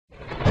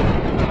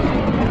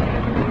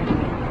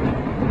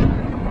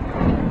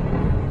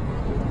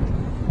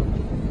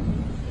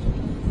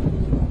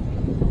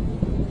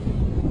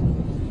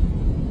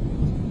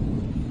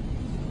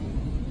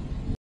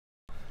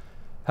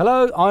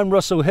Hello, I'm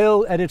Russell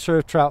Hill, editor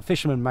of Trout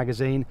Fisherman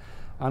magazine,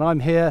 and I'm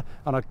here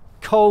on a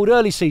cold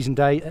early season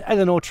day at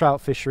Eleanor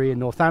Trout Fishery in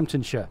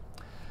Northamptonshire.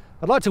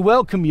 I'd like to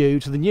welcome you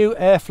to the new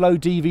Airflo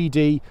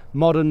DVD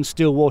Modern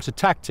Stillwater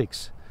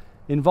Tactics,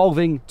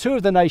 involving two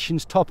of the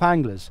nation's top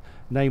anglers,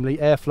 namely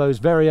Airflo's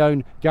very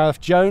own Gareth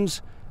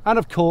Jones and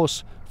of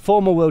course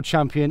former world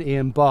champion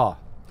Iain Barr.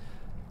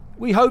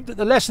 We hope that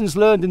the lessons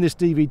learned in this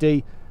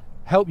DVD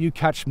help you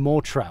catch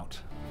more trout.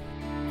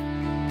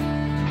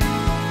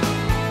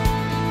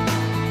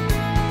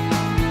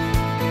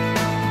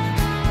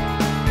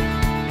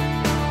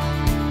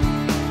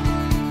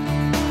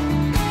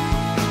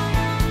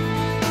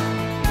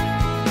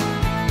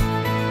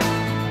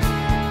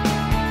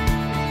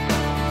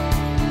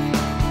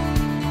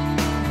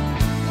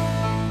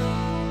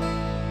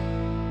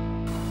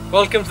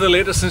 Welcome to the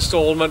latest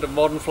instalment of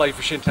Modern Fly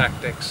Fishing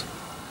Tactics.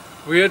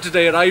 We're here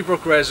today at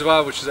Ibrook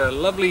Reservoir, which is a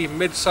lovely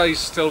mid-sized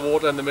still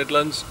water in the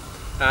Midlands,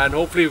 and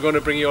hopefully we're going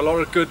to bring you a lot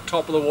of good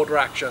top of the water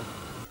action.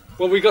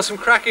 Well, we've got some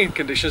cracking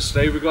conditions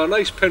today. We've got a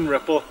nice pin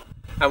ripple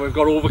and we've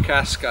got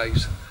overcast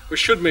skies, which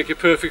should make it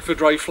perfect for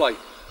dry fly,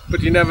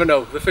 but you never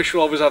know, the fish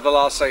will always have the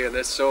last say in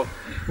this, so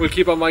we'll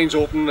keep our minds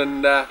open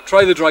and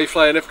try the dry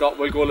fly, and if not,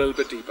 we'll go a little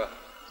bit deeper.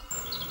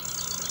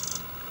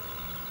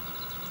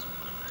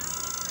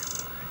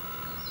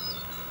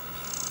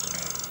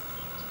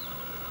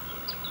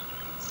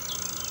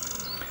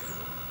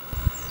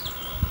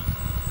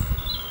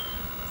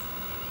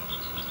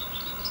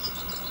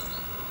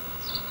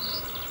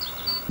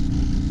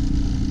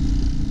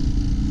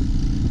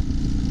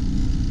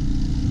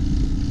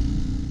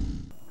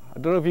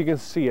 I don't know if you can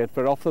see it,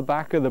 but off the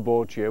back of the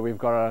boat here we've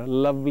got a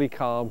lovely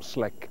calm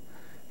slick.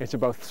 It's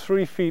about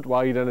 3 feet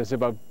wide and it's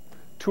about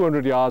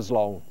 200 yards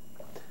long.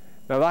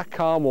 Now that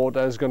calm water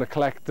is going to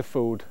collect the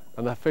food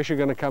and the fish are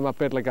going to come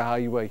up it like a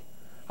highway.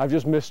 I've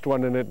just missed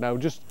one in it now,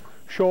 just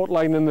short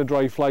lining the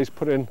dry flies,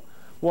 put in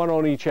one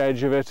on each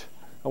edge of it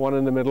and one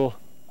in the middle,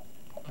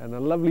 and a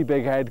lovely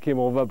big head came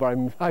over, but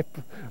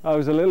I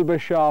was a little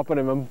bit sharp on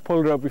him and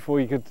pulled it out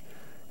before he could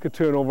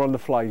turn over on the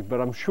fly,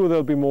 but I'm sure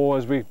there'll be more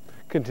as we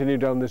continue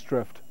down this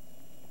drift.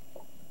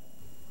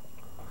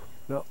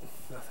 No,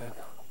 nothing.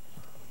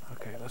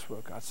 Okay, let's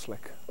work that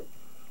slick.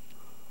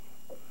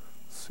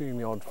 Seeing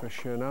the odd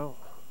fish here now.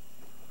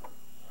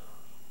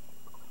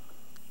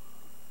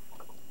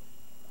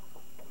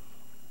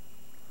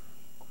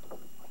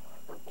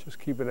 Just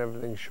keeping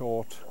everything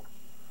short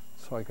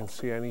so I can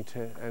see any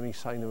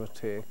sign of a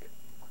take.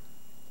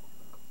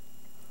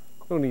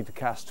 No need to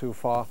cast too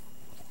far.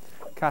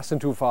 Casting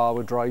too far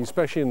with dry,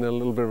 especially in a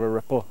little bit of a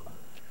ripple,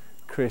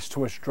 creates too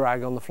much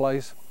drag on the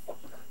flies,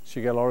 so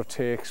you get a lot of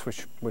takes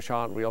which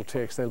aren't real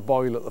takes. They'll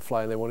boil at the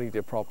fly and they won't eat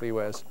it properly,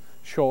 whereas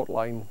short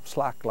line,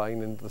 slack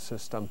line into the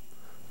system.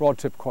 Rod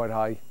tip quite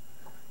high.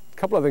 A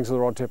couple of things with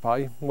the rod tip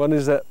high. One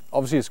is that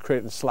obviously it's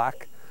creating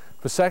slack,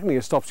 but secondly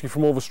it stops you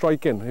from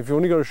overstriking. If you've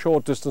only got a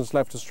short distance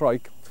left to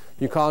strike,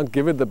 you can't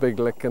give it the big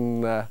lick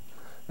and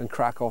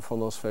crack off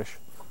on those fish.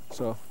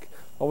 So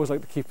always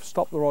like to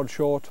stop the rod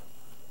short,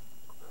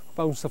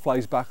 bounce the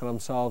flies back on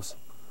themselves,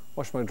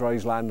 watch my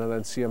dries land and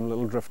then see them a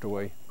little drift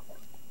away.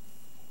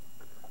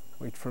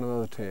 Wait for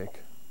another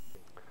take.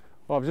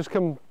 Well, I've just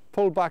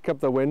pulled back up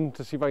the wind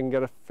to see if I can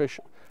get a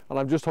fish, and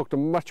I've just hooked a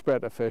much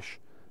better fish.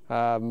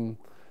 Went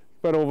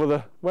over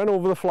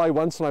the fly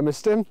once and I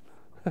missed him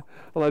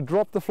and I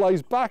dropped the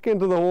flies back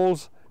into the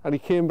holes and he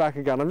came back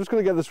again. I'm just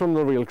going to get this from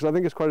the reel because I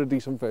think it's quite a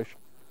decent fish.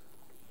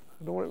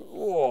 I don't want it,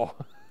 whoa.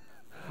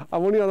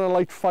 I'm only on a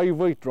light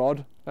 5-weight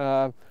rod.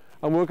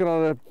 I'm working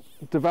on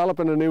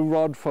developing a new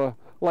rod for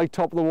light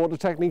top of the water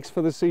techniques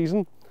for the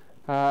season,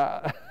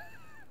 and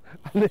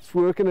it's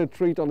working a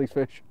treat on these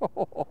fish.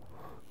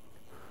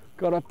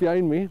 Got up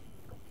behind me.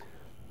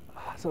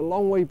 It's a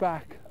long way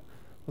back.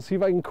 I'll see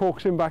if I can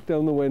coax him back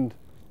down the wind.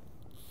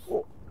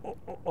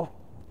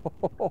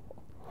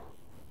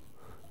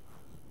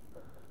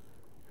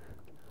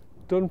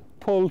 Don't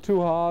pull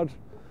too hard,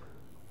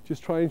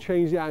 just try and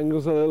change the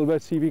angles a little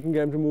bit, see if you can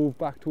get him to move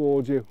back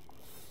towards you.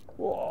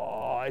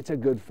 Whoa, it's a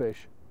good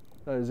fish.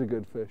 That is a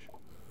good fish.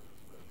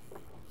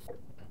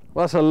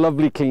 Well, that's a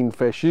lovely clean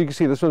fish. You can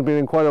see this one's been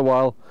in quite a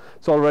while.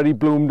 It's already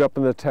bloomed up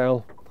in the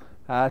tail.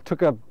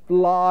 Took a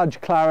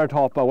large claret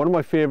hopper, one of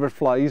my favourite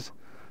flies,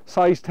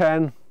 size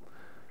 10,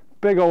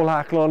 big old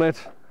hackle on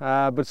it,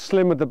 but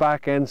slim at the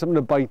back end, something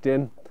to bite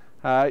in.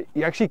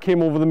 He actually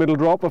came over the middle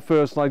drop at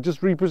first and I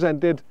just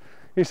represented.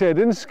 He said it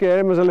didn't scare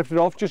him as I lifted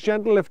off, just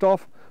gentle lift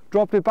off,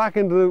 dropped it back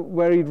into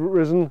where he'd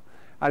risen,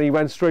 and he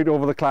went straight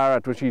over the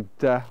claret, which he'd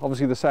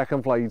obviously the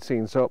second fly he'd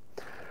seen. So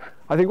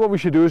I think what we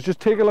should do is just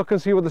take a look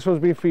and see what this one's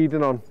been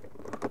feeding on.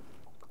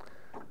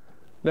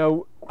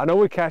 Now, I know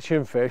we're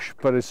catching fish,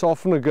 but it's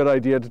often a good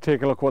idea to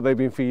take a look what they've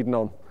been feeding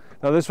on.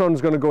 Now this one's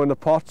going to go in the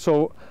pot,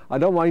 so I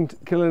don't mind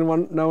killing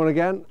one now and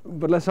again,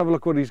 but let's have a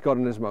look what he's got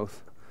in his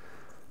mouth.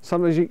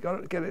 Sometimes you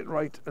got to get it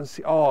right and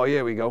see. Oh,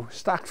 here we go,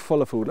 stacked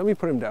full of food. Let me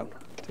put him down.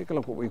 Take a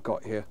look what we've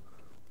got here.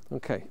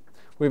 Okay,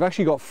 we've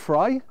actually got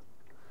fry,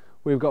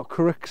 we've got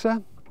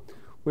corixa,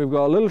 we've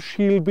got a little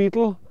shield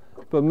beetle,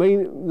 But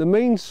the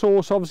main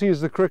source obviously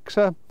is the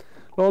crixer.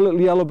 A lot of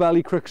little yellow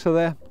belly crixer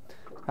there,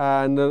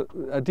 and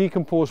a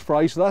decomposed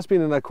fry, so that's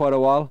been in there quite a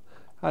while.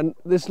 And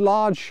this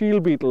large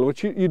shield beetle,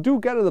 which you do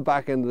get at the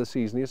back end of the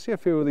season. You see a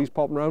few of these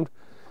popping around.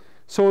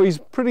 So he's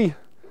pretty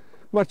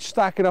much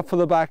stacking up for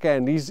the back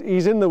end. He's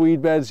in the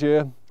weed beds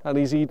here, and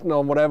he's eating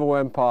on whatever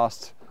went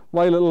past.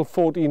 My little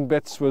 14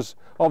 bits was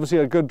obviously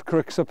a good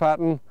crixer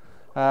pattern.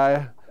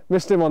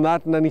 Missed him on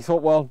that, and then he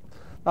thought, well,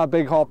 that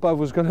big hopper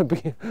was going to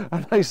be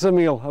a nicer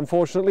meal.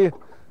 Unfortunately,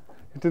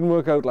 it didn't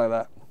work out like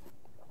that.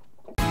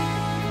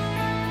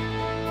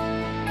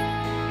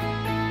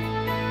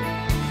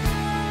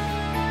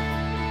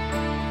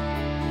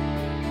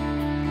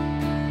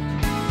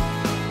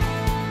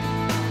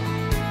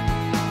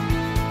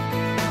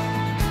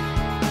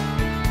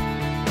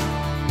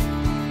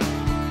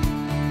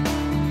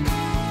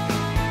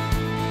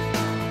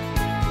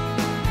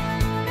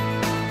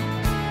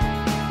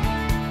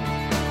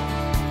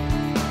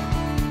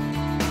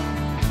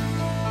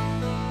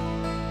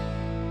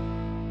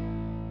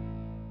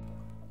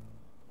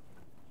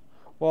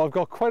 Well, I've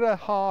got quite a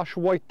harsh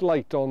white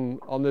light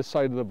on this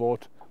side of the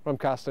boat where I'm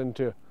casting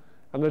into,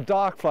 and the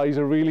dark flies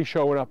are really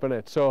showing up in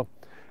it. So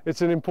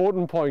it's an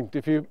important point.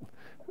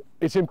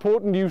 It's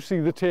important you see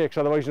the takes,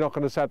 otherwise you're not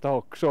going to set the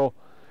hook. So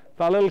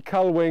that little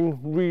cull wing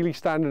really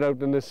standing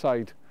out on this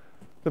side.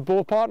 The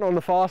boat partner on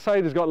the far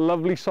side has got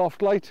lovely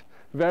soft light,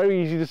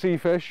 very easy to see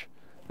fish.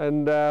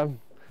 And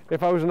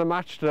if I was in a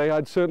match today,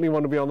 I'd certainly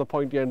want to be on the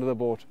pointy end of the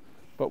boat.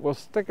 But we'll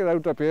stick it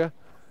out up here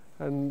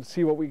and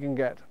see what we can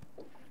get.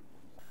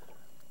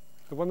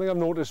 The one thing I've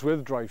noticed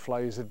with dry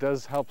fly is it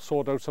does help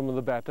sort out some of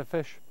the better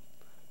fish.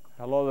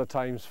 A lot of the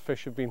times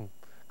fish have been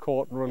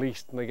caught and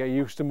released and they get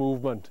used to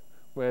movement,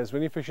 whereas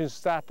when you're fishing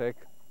static,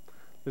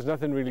 there's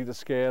nothing really to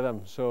scare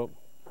them. So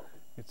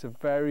it's a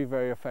very,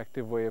 very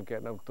effective way of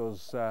getting out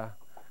those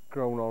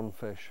grown on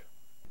fish.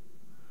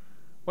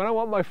 When I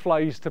want my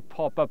flies to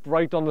pop up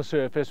right on the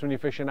surface when you're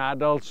fishing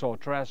adults or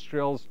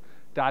terrestrials,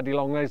 daddy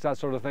longlegs, that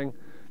sort of thing,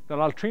 then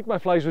I'll treat my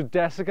flies with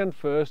desiccant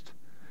first,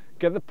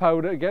 get the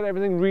powder, get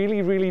everything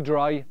really, really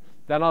dry,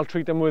 then I'll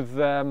treat them with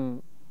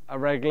a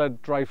regular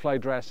dry fly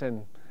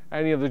dressing.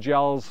 Any of the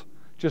gels,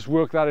 just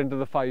work that into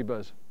the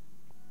fibres.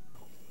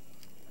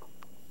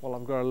 Well,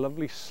 I've got a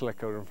lovely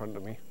slick out in front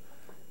of me.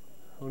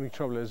 Only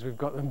trouble is we've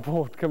got the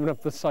boat coming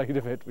up the side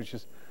of it, which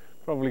is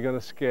probably going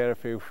to scare a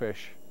few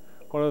fish.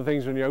 One of the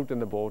things when you're out in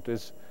the boat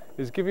is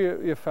give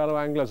your fellow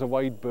anglers a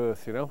wide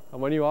berth, you know,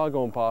 and when you are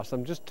going past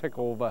them, just tick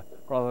over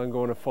rather than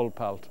going a full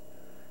pelt.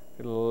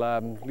 It'll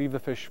leave the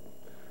fish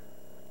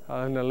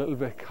in a little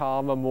bit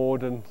calmer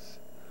mode and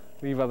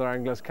leave other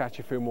anglers catch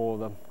a few more of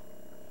them.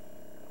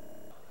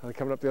 And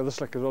coming up the other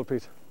slick as well,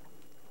 Pete.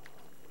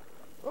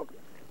 Oh,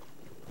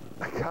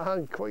 I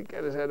can't quite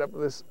get his head up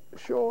with this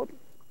short,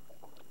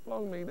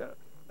 long leader.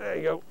 There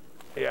you go.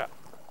 Yeah.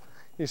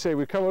 You see,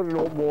 we come out in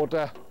open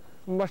water,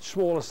 much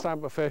smaller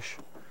stamp of fish,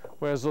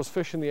 whereas those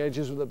fish in the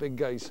edges were the big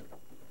guys.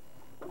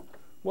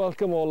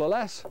 Welcome all the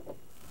less,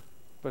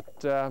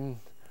 but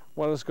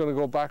one is going to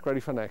go back ready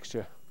for next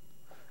year.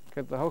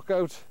 Get the hook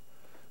out,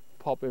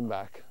 pop him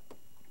back.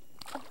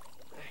 There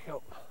you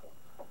go.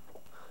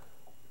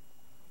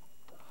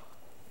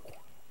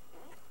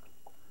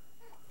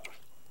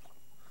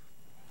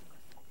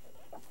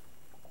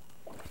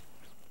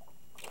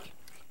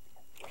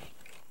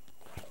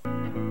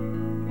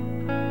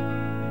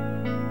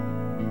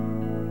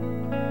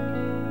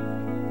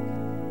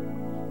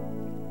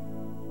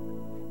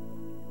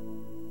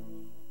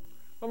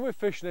 When we're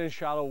fishing in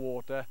shallow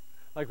water,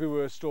 like we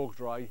were Stoke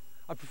Dry,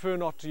 I prefer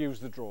not to use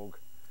the drogue.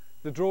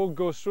 The drogue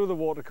goes through the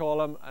water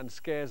column and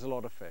scares a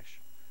lot of fish.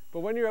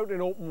 But when you're out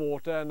in open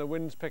water and the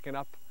wind's picking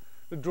up,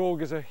 the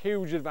drogue is a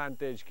huge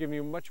advantage, giving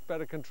you much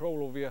better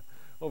control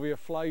over your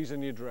flies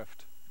and your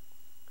drift.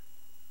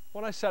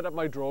 When I set up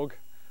my drogue,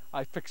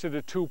 I fix it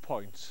at 2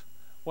 points.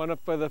 One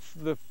up by the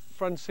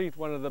front seat,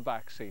 one at the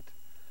back seat.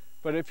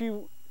 But if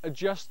you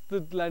adjust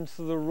the length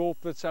of the rope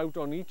that's out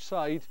on each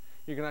side,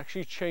 you can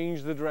actually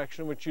change the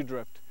direction in which you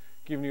drift,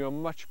 giving you a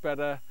much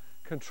better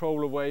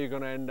control of where you're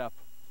going to end up.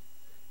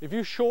 If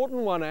you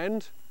shorten one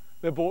end,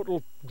 the boat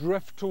will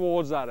drift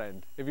towards that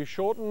end. If you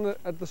shorten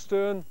at the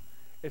stern,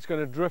 it's going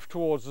to drift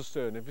towards the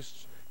stern. If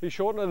you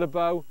shorten at the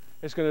bow,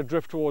 it's going to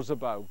drift towards the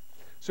bow.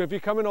 So if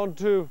you're coming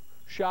onto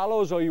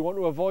shallows or you want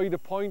to avoid a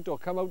point or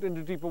come out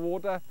into deeper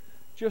water,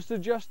 just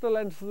adjust the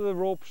length of the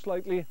rope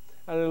slightly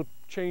and it'll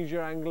change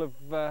your angle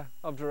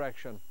of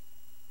direction.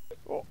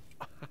 Oh.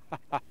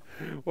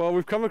 Well,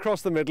 we've come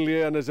across the middle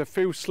here and there's a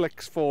few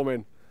slicks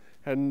forming,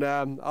 and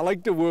I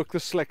like to work the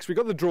slicks. We've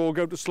got the drogue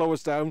out to slow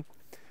us down,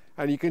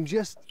 and you can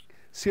just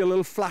see a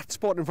little flat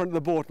spot in front of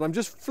the boat, and I'm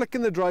just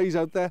flicking the dries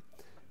out there,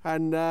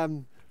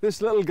 and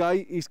this little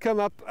guy, he's come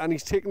up and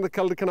he's taken the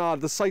cul de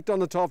canard, the sight on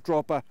the top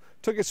dropper,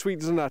 took it sweet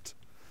as a nut.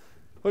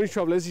 Only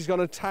trouble is he's going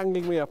to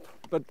tangle me up,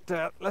 but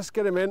let's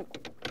get him in.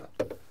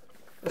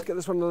 Let's get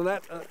this one in the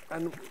net,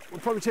 and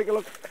we'll probably take a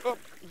look. Oh,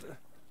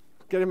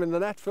 get him in the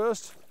net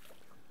first.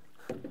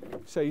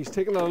 So he's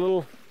taken a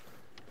little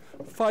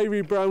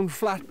fiery brown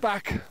flat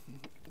back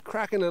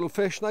cracking little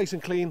fish, nice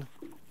and clean.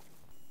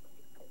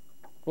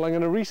 Well, I'm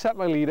going to reset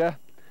my leader,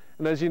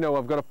 and as you know,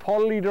 I've got a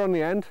poly leader on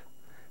the end,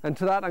 and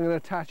to that I'm going to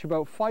attach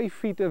about 5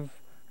 feet of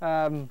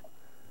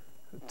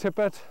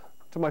tippet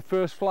to my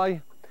first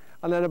fly,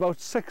 and then about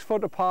 6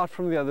 foot apart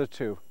from the other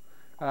two.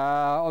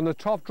 On the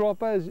top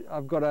dropper,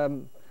 I've got a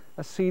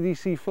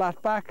CDC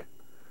flatback,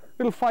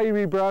 little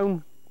fiery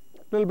brown,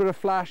 little bit of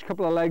flash,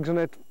 couple of legs on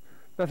it,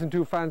 nothing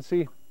too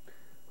fancy.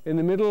 In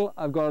the middle,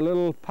 I've got a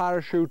little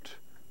parachute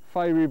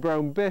fiery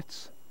brown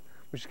bits,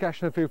 which is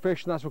catching a few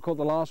fish, and that's what caught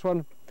the last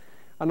one.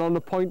 And on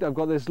the point, I've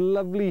got this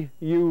lovely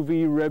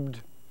UV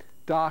ribbed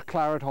dark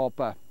claret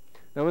hopper.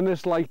 Now in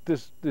this light,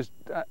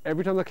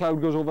 every time the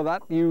cloud goes over,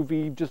 that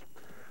UV just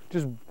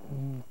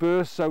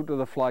bursts out of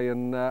the fly,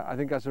 and I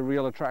think that's a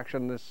real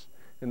attraction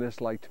in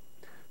this light.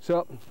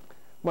 So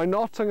my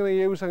knots I'm going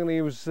to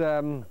use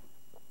a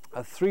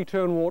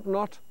 3-turn water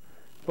knot,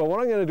 but what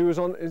I'm going to do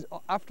is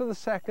after the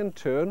second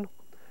turn,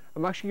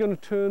 I'm actually going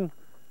to turn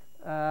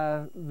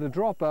the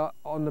dropper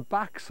on the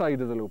back side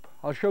of the loop.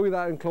 I'll show you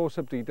that in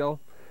close-up detail,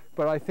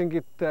 but I think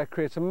it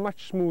creates a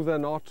much smoother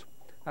knot,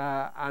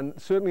 and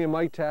certainly in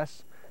my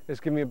tests it's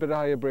giving me a bit of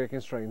higher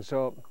breaking strain,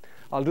 so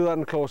I'll do that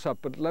in close-up.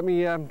 But let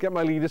me get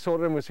my leader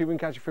sorted and we'll see if we can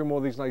catch a few more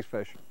of these nice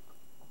fish.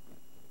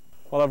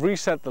 Well, I've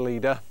reset the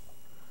leader,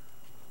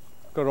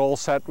 got it all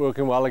set,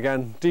 working well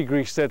again,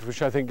 degreased it,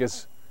 which I think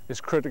is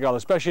critical,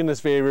 especially in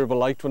this variable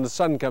light. When the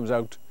sun comes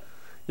out,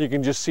 you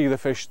can just see the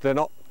fish. They're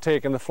not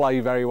taking the fly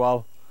very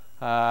well,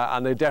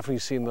 and they're definitely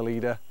seeing the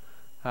leader,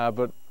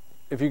 but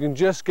if you can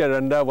just get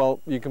under, well,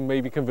 you can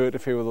maybe convert a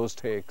few of those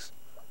takes.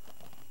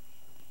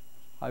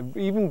 I've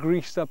even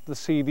greased up the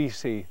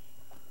CDC,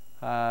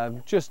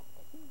 just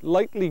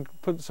lightly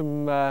put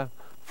some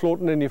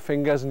floating in your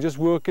fingers and just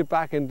work it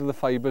back into the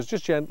fibres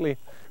just gently,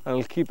 and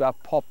it'll keep that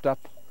popped up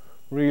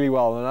really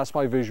well. And that's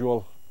my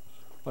visual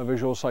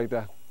sight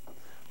there.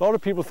 A lot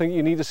of people think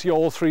you need to see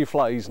all 3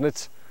 flies, and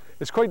it's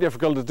quite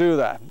difficult to do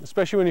that,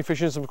 especially when you're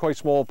fishing some quite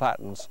small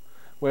patterns,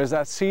 whereas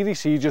that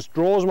CDC just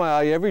draws my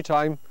eye every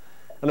time,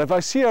 and if I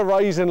see a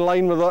rise in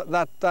line with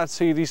that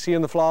CDC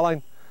in the flower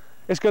line,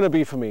 it's going to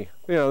be for me.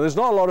 You know, there's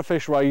not a lot of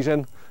fish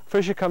rising,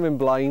 fish are coming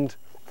blind,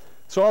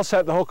 so I'll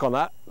set the hook on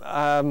that,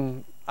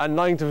 and 9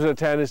 times out of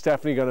 10 it's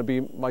definitely going to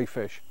be my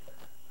fish.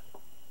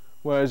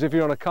 Whereas if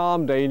you're on a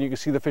calm day and you can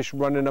see the fish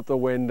running up the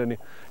wind and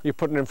you're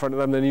putting it in front of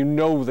them, then you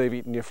know they've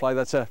eaten your fly.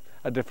 That's a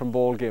different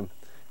ball game.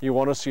 You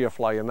want to see a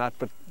fly in that,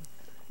 but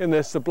in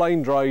this, the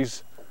blind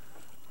dries.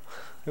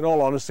 In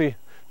all honesty,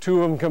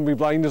 2 of them can be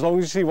blind. As long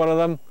as you see one of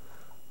them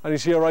and you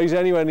see a rise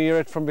anywhere near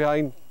it from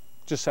behind,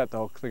 just set the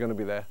hook, they're going to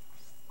be there.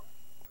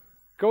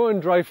 Going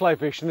dry fly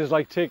fishing is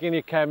like taking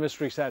your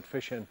chemistry set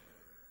fishing.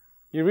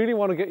 You really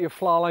want to get your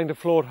flower line to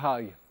float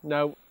high.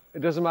 Now,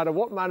 it doesn't matter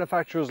what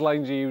manufacturer's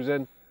lines you're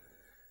using,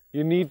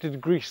 you need to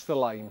grease the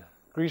line.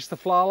 Grease the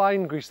flower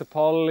line, grease the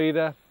poly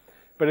leader,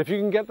 but if you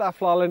can get that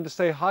flower line to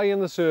stay high in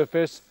the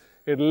surface,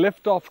 it'll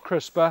lift off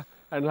crisper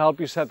and help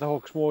you set the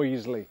hooks more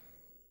easily.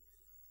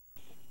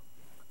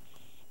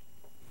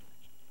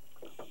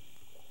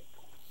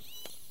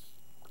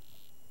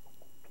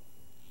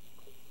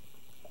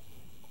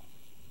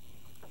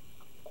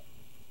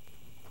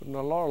 Putting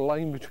a lot of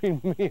line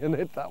between me and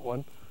it, that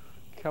one.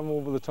 Come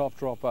over the top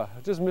dropper.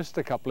 I just missed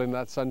a couple in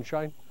that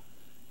sunshine.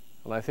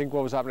 And I think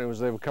what was happening was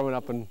they were coming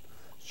up and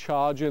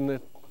charging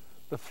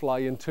the fly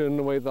and turning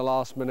away at the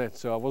last minute.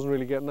 So I wasn't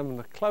really getting them, and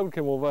the cloud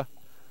came over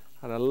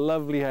and a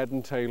lovely head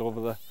and tail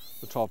over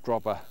the top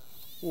dropper.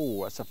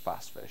 Ooh, that's a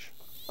fast fish.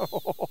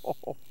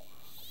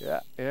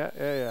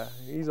 Yeah.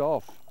 He's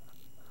off.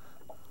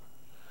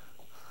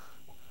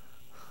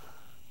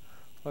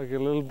 Like a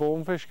little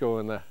bonefish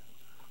going there.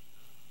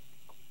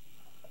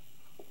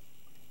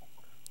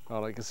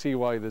 Oh, I can see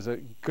why. There's a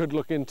good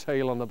looking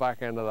tail on the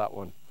back end of that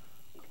one.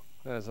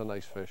 There's a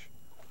nice fish.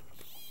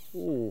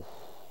 Ooh.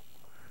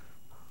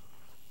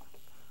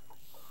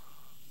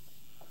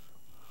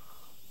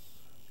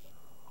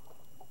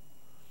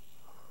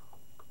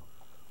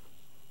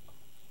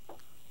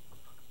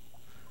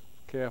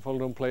 Careful,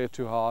 don't play it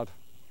too hard.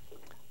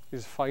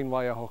 These fine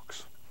wire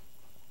hooks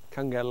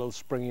can get a little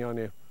springy on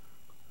you.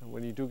 And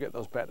when you do get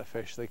those better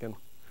fish, they can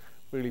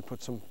really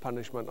put some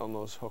punishment on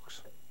those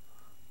hooks.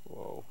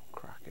 Whoa,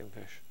 cracking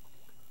fish.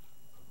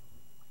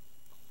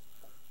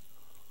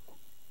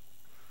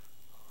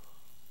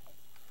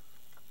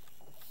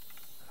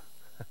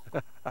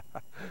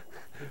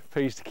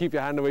 Pays to keep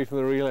your hand away from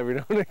the reel every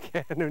now and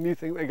again when you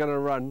think they're going to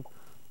run.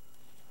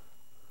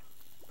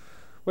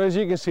 Well, as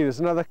you can see, there's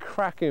another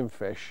cracking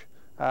fish.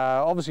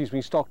 Obviously it's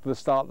been stocked at the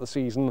start of the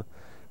season,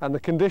 and the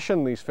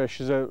condition of these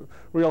fish is a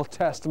real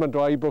testament to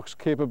iBrook's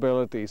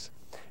capabilities.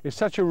 It's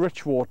such a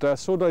rich water,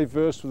 so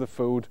diverse with the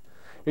food,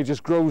 it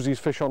just grows these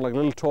fish on like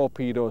little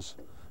torpedoes.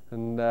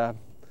 And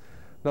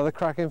another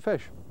cracking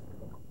fish.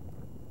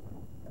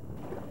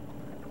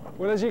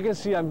 Well, as you can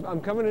see,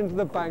 I'm coming into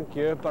the bank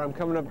here, but I'm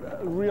coming up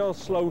at real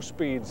slow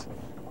speeds.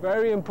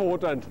 Very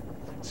important.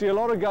 See, a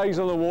lot of guys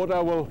on the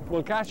water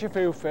will catch a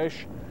few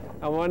fish,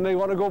 and when they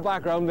want to go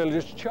back round, they'll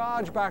just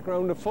charge back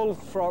round to full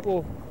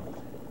throttle,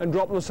 and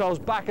drop themselves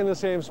back in the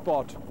same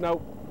spot. Now,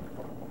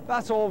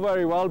 that's all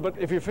very well, but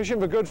if you're fishing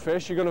for good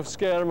fish, you're going to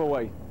scare them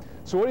away.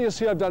 So what you'll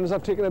see I've done is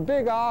I've taken a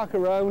big arc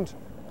around,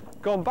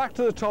 gone back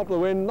to the top of the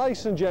wind,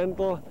 nice and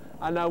gentle,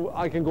 and now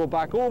I can go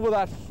back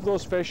over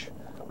those fish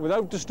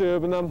without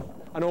disturbing them,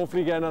 and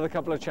hopefully get another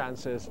couple of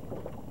chances.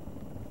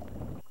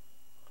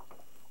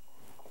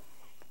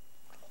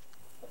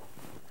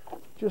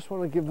 Just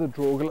want to give the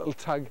drogue a little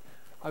tug.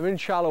 I'm in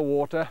shallow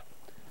water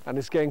and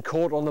it's getting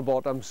caught on the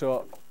bottom,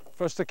 so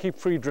for us to keep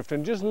free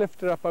drifting, just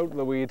lift it up out of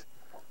the weed.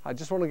 I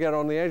just want to get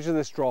on the edge of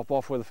this drop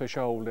off where the fish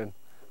are holding,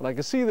 and I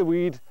can see the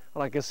weed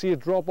and I can see it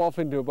drop off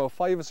into about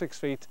 5 or 6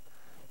 feet,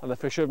 and the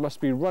fish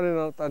must be running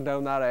up and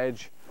down that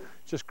edge,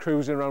 just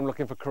cruising around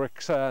looking for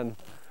crixa and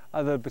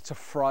other bits of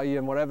fry,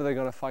 and whatever they're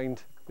going to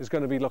find is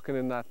going to be looking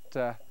in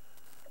that,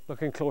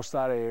 looking close to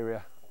that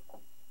area.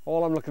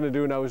 All I'm looking to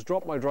do now is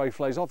drop my dry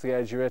flies off the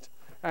edge of it.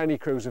 Any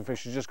cruising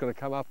fish is just going to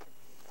come up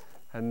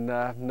and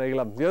nail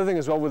them. The other thing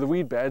as well with the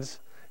weed beds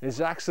is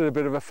it acts as a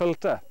bit of a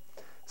filter,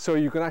 so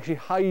you can actually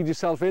hide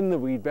yourself in the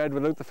weed bed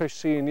without the fish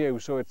seeing you,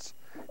 so it's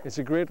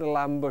a great little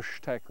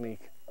ambush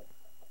technique.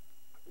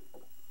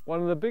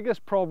 One of the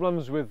biggest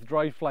problems with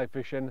dry fly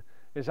fishing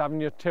is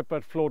having your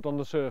tippet float on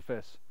the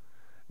surface.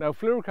 Now,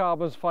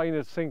 fluorocarbon's fine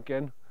at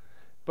sinking,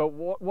 but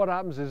what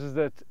happens is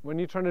that when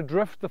you're trying to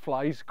drift the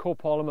flies,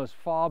 copolymer is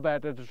far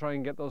better to try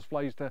and get those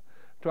flies to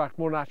act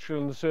more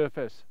natural on the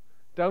surface.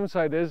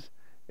 Downside is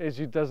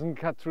it doesn't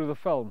cut through the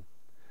film.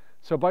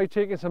 So by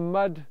taking some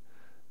mud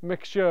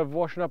mixture of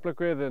washing up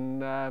liquid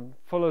and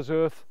Fuller's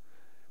Earth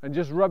and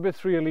just rub it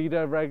through your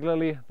leader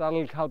regularly,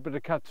 that'll help it to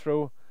cut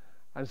through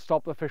and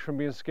stop the fish from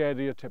being scared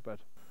of your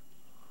tippet.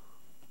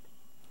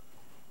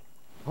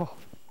 Oh,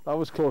 that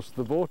was close to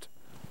the boat.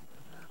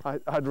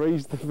 I'd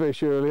raised the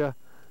fish earlier,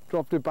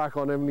 dropped it back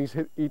on him, and he's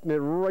eating it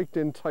right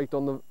in tight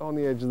on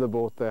the edge of the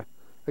boat there.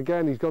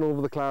 Again, he's gone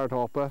over the claret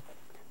hopper.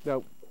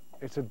 Now,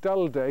 it's a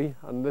dull day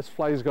and this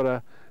fly's got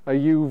a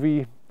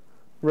UV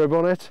rib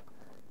on it,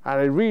 and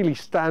it really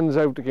stands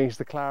out against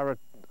the claret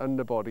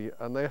underbody,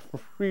 and they're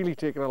really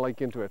taking a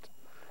liking to it.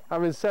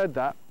 Having said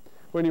that,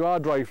 when you are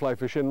dry fly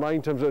fishing,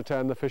 9 times out of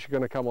 10 the fish are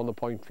going to come on the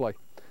point fly.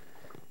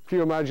 If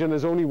you imagine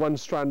there's only one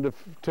strand of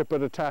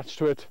tippet attached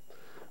to it,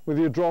 with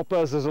your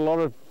droppers there's a lot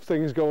of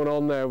things going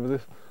on there, with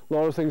a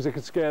lot of things that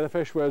could scare the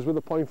fish, whereas with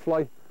the point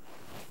fly,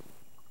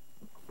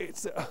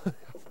 it's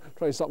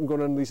try something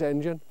going under this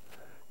engine.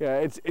 Yeah,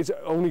 it's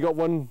only got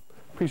one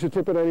piece of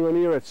tippet anywhere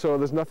near it, so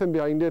there's nothing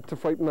behind it to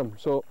frighten them.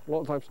 So a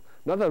lot of times,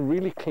 another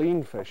really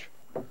clean fish.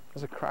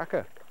 That's a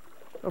cracker,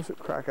 absolute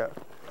cracker.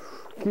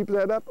 Keep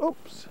that up.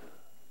 Oops,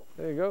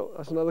 there you go.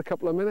 That's another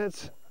couple of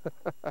minutes.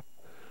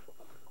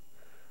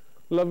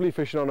 Lovely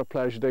fishing on a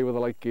pleasure day with the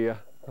light gear,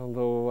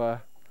 although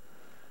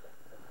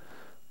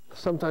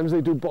sometimes they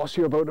do boss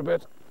you about a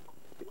bit.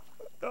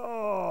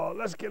 Oh,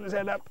 let's get his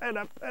head up, head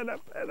up, head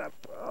up, head up.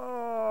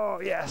 Oh,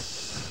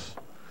 yes.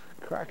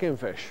 Cracking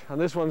fish. And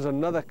this one's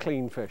another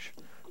clean fish.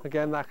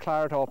 Again, that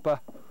claret hopper.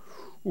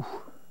 Ooh,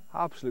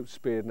 absolute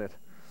spade in it.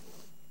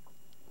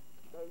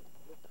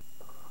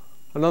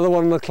 Another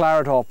one on the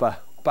claret hopper.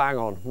 Bang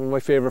on. One of my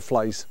favourite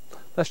flies.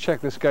 Let's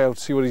check this guy out,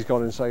 see what he's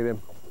got inside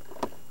him.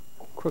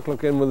 Quick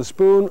look in with a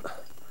spoon.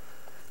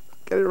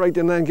 Get it right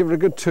in there and give it a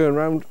good turn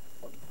round.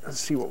 Let's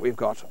see what we've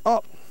got.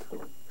 Oh!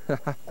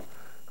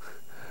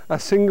 A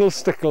single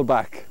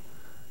stickleback.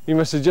 He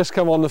must have just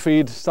come on the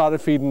feed,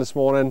 started feeding this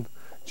morning,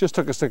 just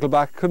took a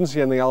stickleback, couldn't see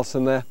anything else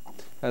in there,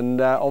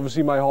 and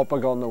obviously my hopper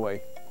got in the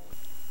way.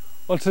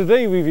 Well,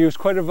 today we've used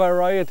quite a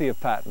variety of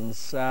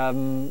patterns.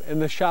 In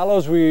the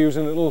shallows we were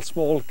using little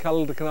small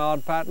cul de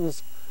canard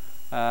patterns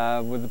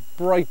with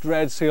bright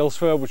red sails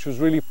fur, which was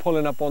really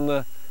pulling up on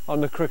the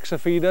crixa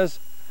feeders.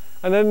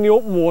 And then in the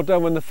open water,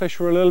 when the fish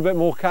were a little bit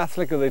more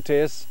Catholic of their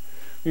tastes,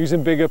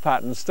 using bigger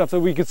patterns, stuff that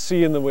we could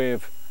see in the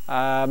wave.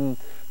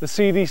 The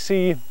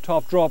CDC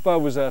top dropper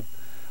was a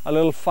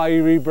little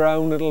fiery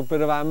brown, little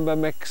bit of amber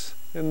mix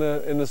in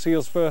the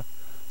seal's fur,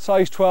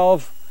 size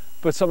 12,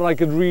 but something I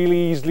could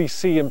really easily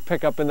see and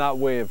pick up in that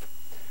wave.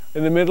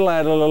 In the middle I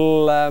had a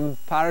little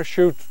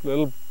parachute,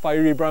 little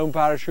fiery brown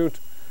parachute,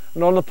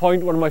 and on the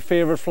point one of my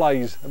favourite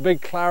flies, a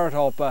big claret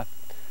hopper.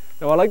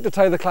 Now I like to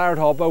tie the claret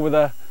hopper with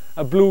a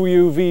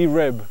blue UV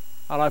rib,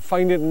 and I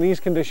find it in these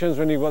conditions,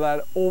 when you've got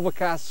that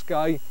overcast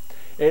sky,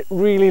 it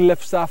really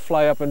lifts that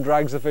fly up and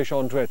drags the fish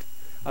onto it.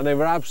 And they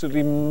were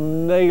absolutely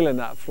nailing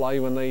that fly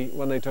when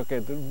they took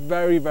it.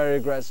 Very, very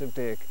aggressive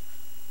take.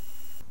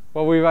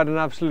 Well, we've had an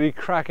absolutely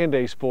cracking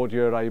day sport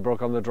here at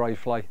Ibrook on the dry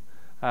fly.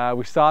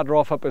 We started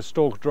off up at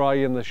Stoke Dry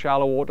in the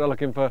shallow water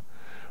looking for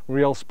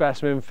real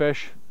specimen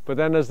fish, but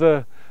then as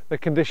the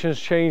conditions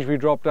changed, we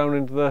dropped down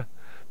into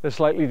the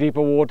slightly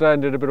deeper water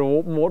and did a bit of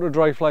open water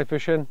dry fly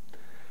fishing.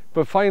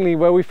 But finally,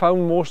 where we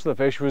found most of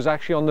the fish was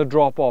actually on the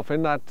drop off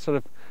in that sort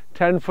of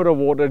 10 foot of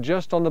water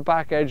just on the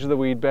back edge of the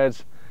weed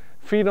beds,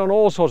 feed on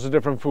all sorts of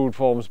different food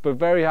forms, but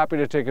very happy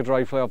to take a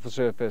dry fly off the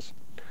surface.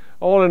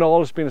 All in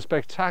all, it's been a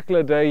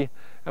spectacular day,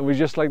 and we'd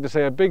just like to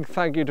say a big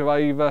thank you to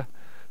Ivor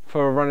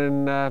for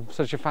running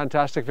such a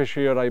fantastic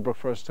fishery at Ibrook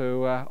for us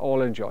to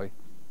all enjoy.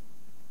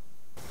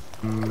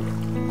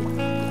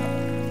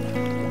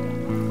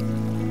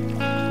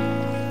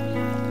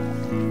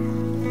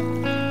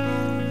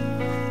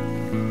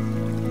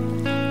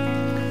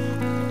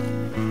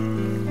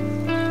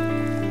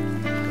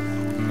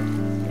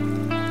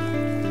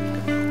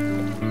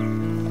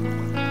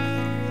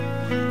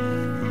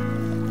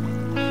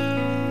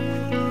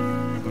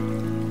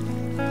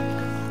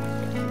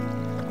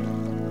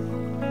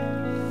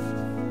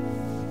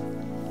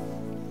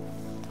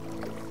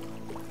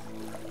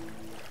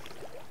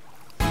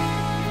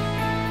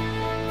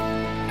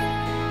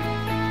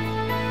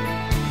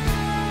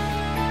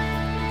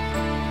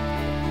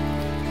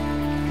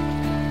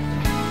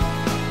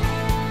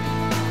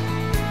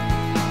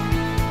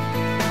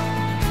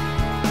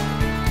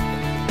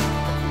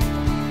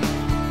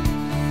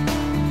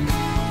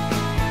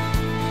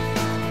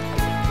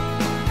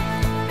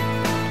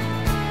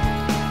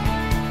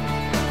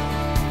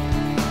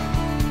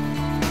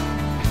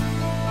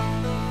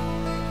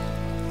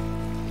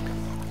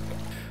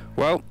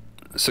 Well,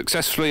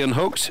 successfully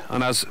unhooked,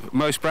 and as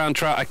most brown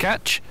trout I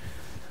catch,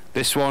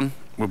 this one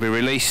will be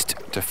released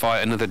to fight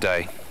another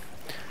day.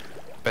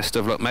 Best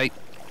of luck, mate.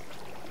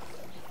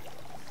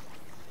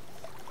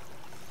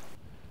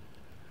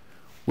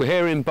 We're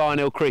here in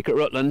Barnhill Creek at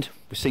Rutland.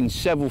 We've seen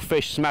several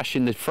fish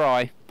smashing the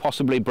fry,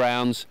 possibly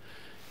browns.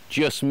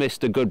 Just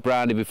missed a good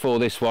brownie before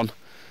this one.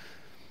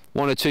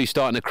 One or two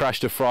starting to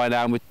crash the fry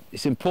now.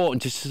 It's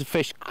important just to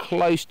fish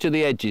close to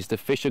the edges. The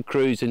fish are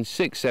cruising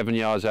 6-7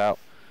 yards out.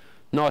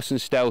 Nice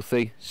and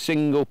stealthy,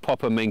 single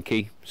popper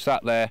minky,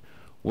 sat there,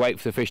 wait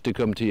for the fish to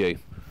come to you.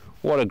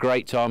 What a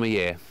great time of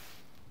year.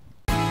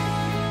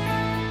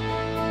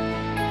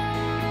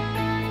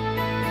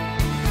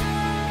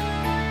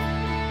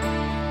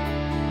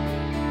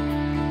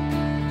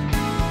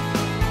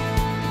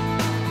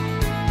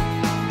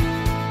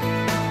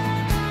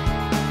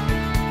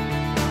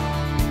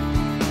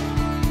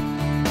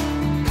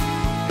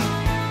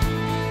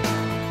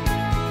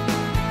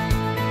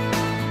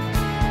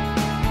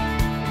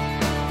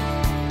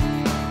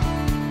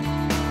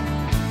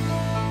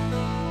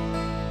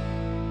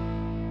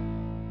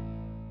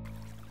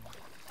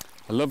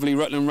 A lovely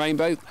Rutland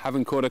rainbow,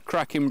 having caught a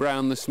cracking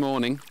brown this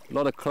morning. A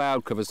lot of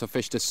cloud cover, so I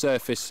fished a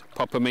surface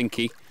popper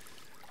minky.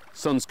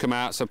 Sun's come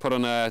out, so I put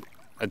on a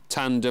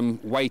tandem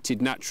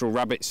weighted natural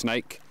rabbit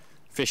snake.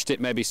 Fished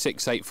it maybe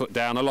 6-8 foot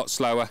down, a lot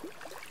slower.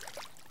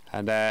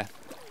 And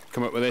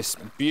come up with this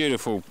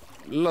beautiful,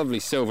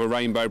 lovely silver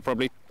rainbow,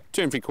 probably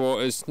 2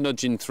 3/4,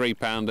 nudging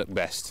 £3 at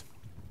best.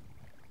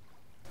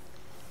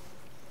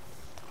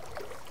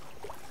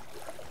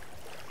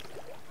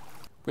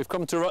 We've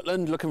come to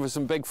Rutland looking for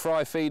some big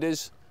fry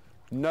feeders.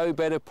 No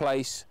better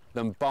place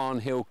than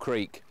Barnhill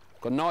Creek.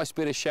 Got a nice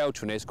bit of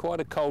shelter in here. It's quite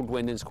a cold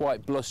wind and it's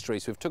quite blustery,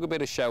 so we've took a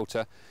bit of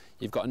shelter.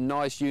 You've got a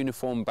nice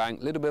uniform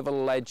bank, a little bit of a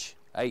ledge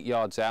 8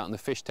 yards out, and the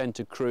fish tend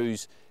to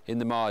cruise in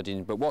the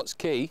margin. But what's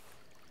key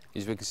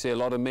is we can see a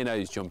lot of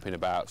minnows jumping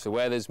about. So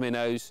where there's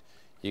minnows,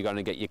 you're going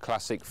to get your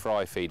classic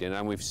fry feeding,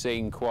 and we've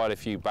seen quite a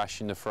few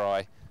bashing the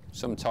fry,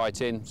 some tight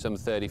in, some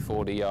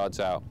 30-40 yards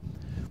out.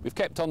 We've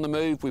kept on the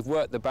move, we've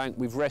worked the bank,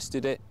 we've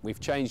rested it,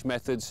 we've changed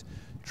methods,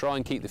 try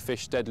and keep the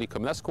fish steadily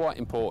coming. That's quite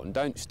important.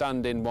 Don't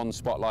stand in one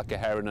spot like a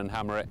heron and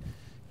hammer it.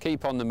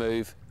 Keep on the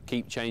move,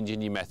 keep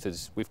changing your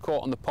methods. We've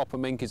caught on the popper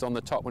minkies on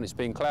the top when it's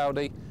been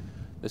cloudy.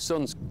 The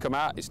sun's come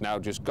out, it's now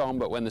just gone,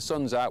 but when the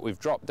sun's out, we've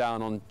dropped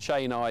down on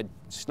chain-eyed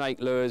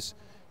snake lures,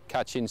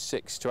 catching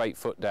 6 to 8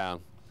 foot down.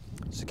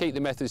 So keep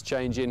the methods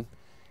changing,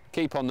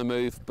 keep on the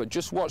move, but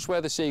just watch where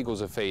the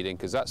seagulls are feeding,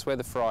 because that's where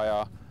the fry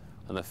are,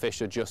 and the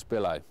fish are just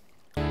below.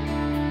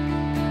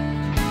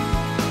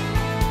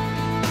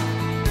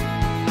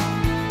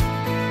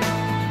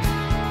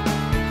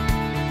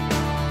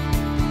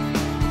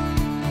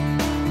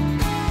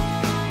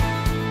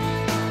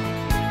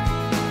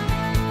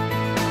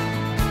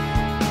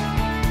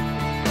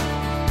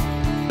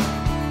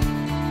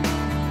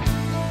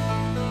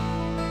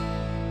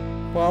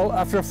 Well,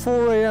 after a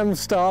 4 AM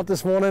start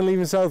this morning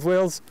leaving South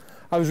Wales,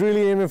 I was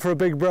really aiming for a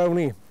big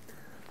brownie.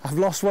 I've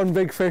lost one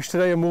big fish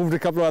today and moved a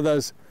couple of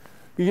others.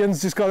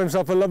 Ian's just got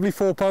himself a lovely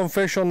 4-pound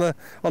fish on the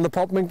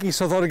pop minky,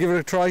 so I thought I'd give it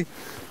a try.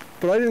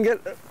 But I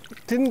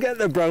didn't get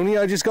the brownie.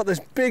 I just got this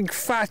big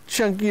fat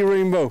chunky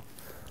rainbow.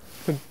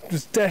 I'm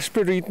just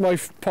desperate to eat my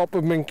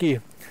popper minky.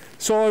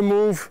 So I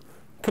move,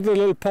 put a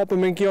little popper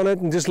minky on it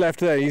and just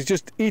left it there. He's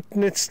just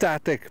eating it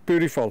static.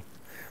 Beautiful.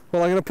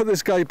 Well, I'm going to put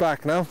this guy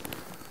back now.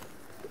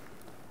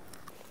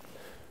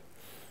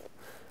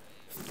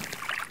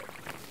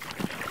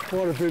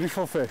 What a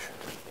beautiful fish.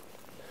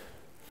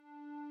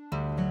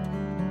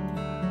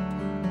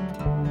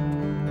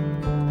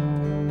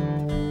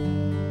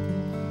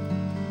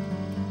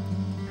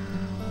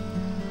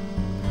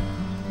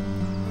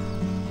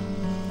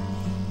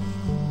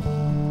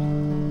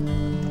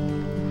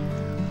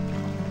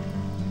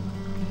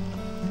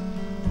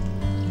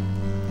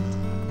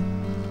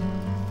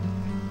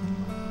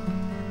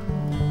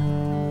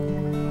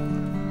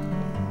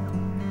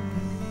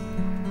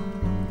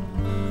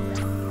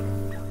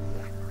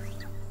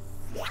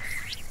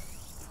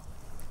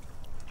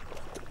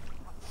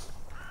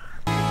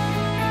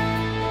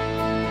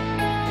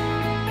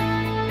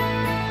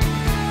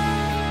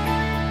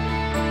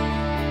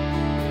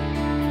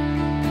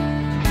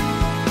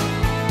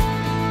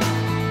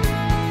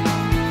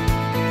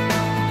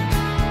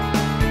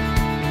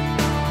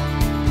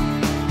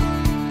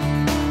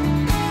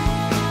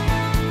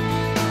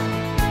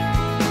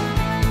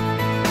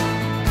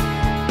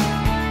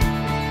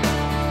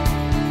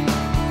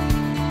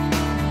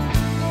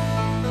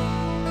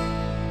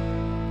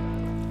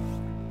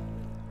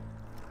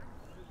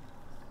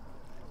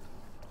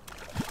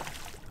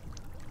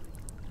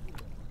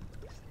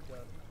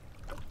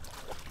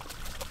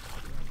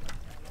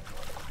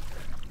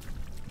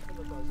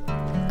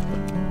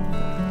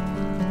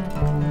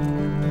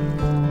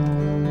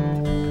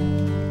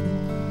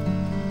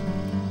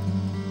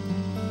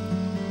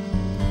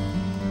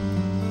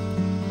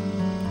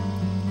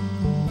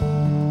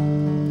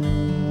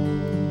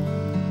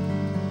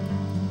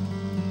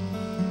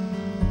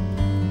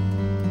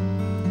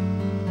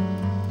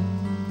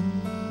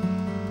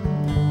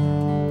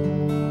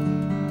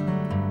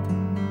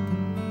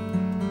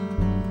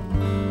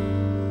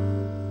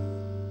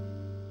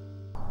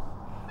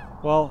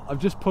 Well, I've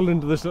just pulled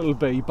into this little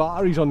bay.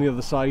 Barry's on the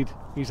other side.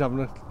 He's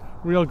having a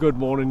real good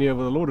morning here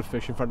with a load of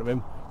fish in front of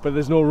him, but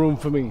there's no room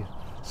for me.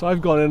 So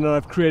I've gone in and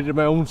I've created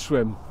my own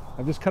swim.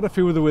 I've just cut a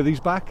few of the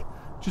withies back,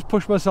 just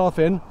pushed myself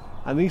in,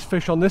 and these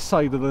fish on this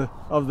side of the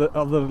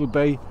little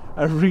bay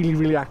are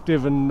really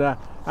active, and I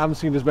haven't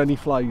seen as many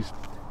flies.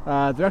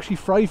 They're actually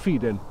fry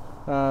feeding.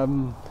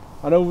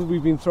 I know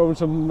we've been throwing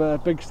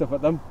some big stuff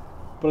at them,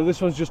 but this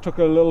one's just took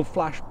a little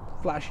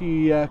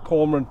flashy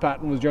cormorant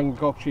pattern with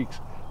jungle cockcheeks.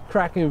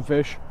 Cracking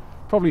fish,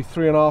 probably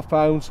 3.5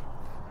 pounds,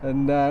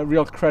 and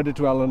real credit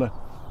to Eleanor.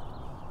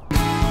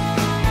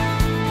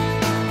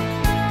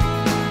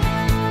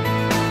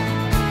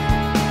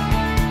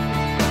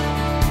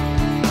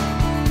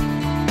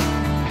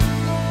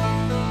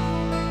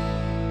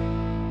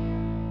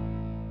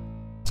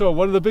 So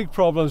one of the big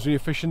problems when you're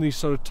fishing these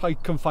sort of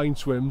tight confined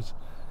swims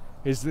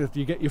is that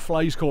you get your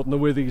flies caught in the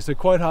withies. They're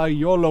quite high,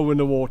 you're low in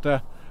the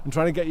water, and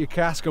trying to get your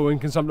cast going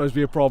can sometimes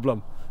be a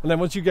problem. And then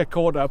once you get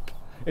caught up,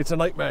 it's a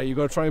nightmare. You've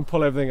got to try and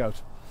pull everything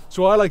out.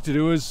 So what I like to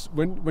do is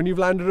when you've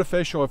landed a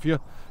fish, or if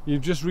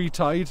you've just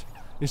retied,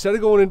 instead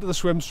of going into the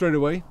swim straight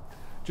away,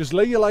 just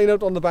lay your line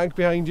out on the bank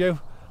behind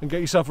you and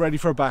get yourself ready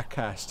for a back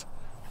cast.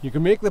 You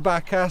can make the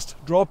back cast,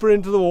 drop her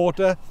into the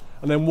water,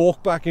 and then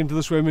walk back into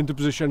the swim into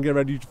position and get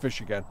ready to fish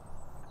again.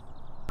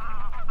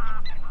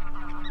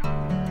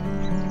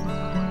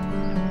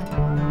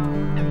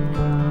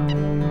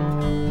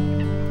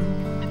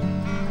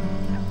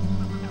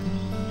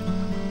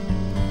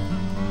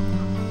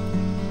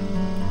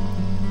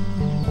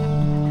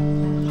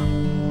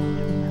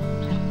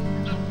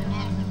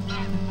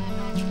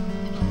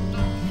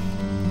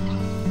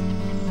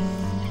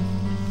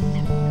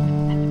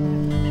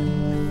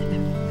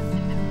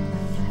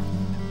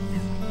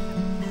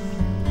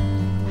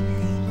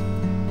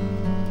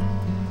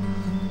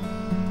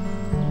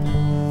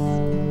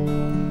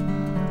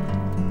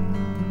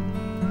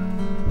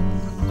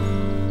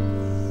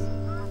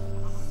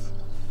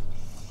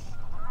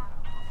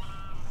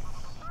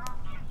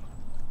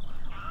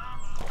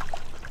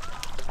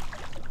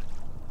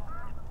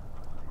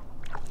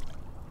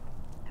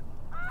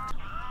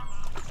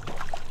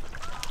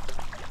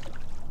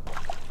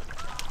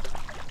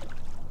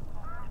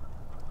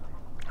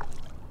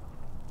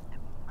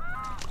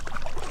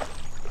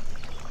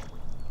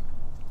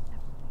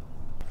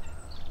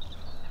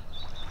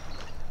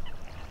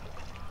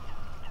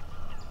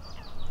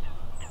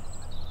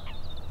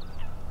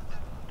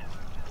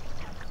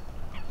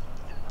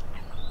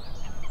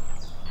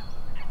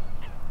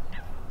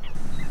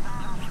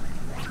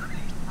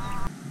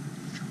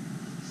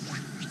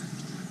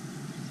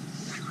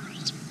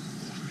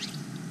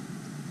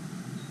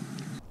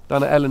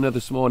 Done at Eleanor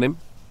this morning,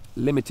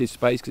 limited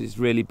space because it's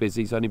really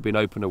busy, it's only been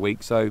open a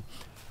week, so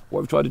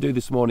what we've tried to do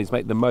this morning is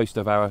make the most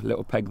of our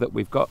little peg that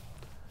we've got.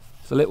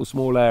 It's a little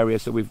small area,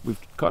 so we've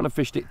kind of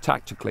fished it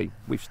tactically.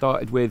 We've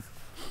started with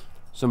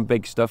some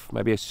big stuff,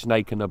 maybe a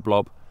snake and a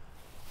blob,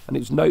 and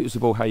it's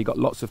noticeable how you got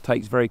lots of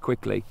takes very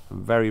quickly,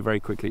 and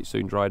very quickly it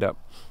soon dried up.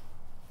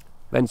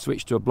 Then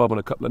switched to a blob and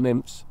a couple of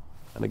nymphs,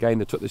 and again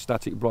they took the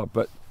static blob,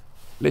 but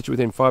literally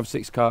within 5 or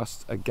 6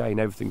 casts, again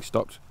everything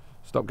stopped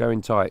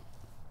going tight.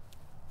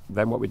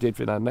 Then what we did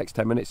for the next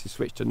 10 minutes is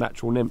switch to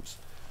natural nymphs.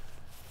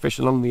 Fish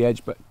along the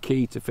edge, but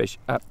key to fish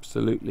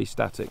absolutely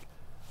static.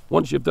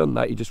 Once you've done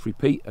that, you just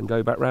repeat and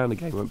go back round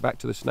again. Went back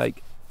to the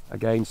snake,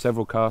 again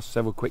several casts,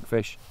 several quick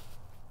fish,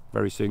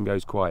 very soon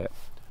goes quiet.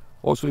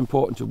 Also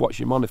important to watch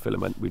your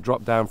monofilament. We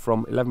dropped down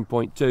from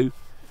 11.2 to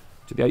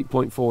the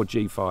 8.4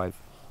 G5.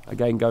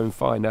 Again going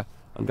finer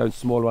and going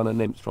smaller on the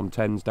nymphs from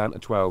 10s down to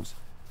 12s.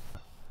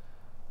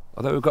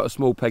 Although we've got a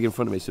small peg in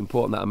front of me, it's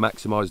important that I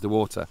maximise the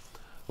water.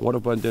 And what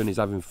I've been doing is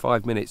having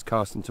 5 minutes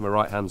casting to my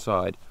right hand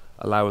side,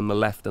 allowing the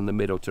left and the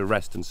middle to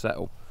rest and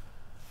settle.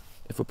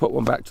 If I put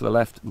one back to the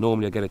left,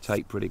 normally I get a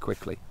take pretty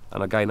quickly.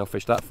 And again I'll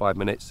fish that 5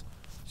 minutes,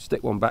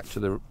 stick one back to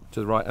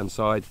the right hand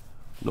side,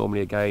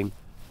 normally again,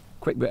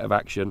 quick bit of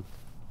action,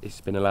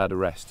 it's been allowed to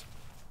rest.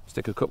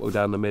 Stick a couple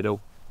down the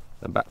middle,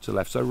 then back to the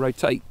left. So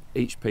rotate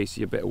each piece of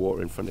your bit of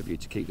water in front of you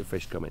to keep the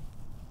fish coming.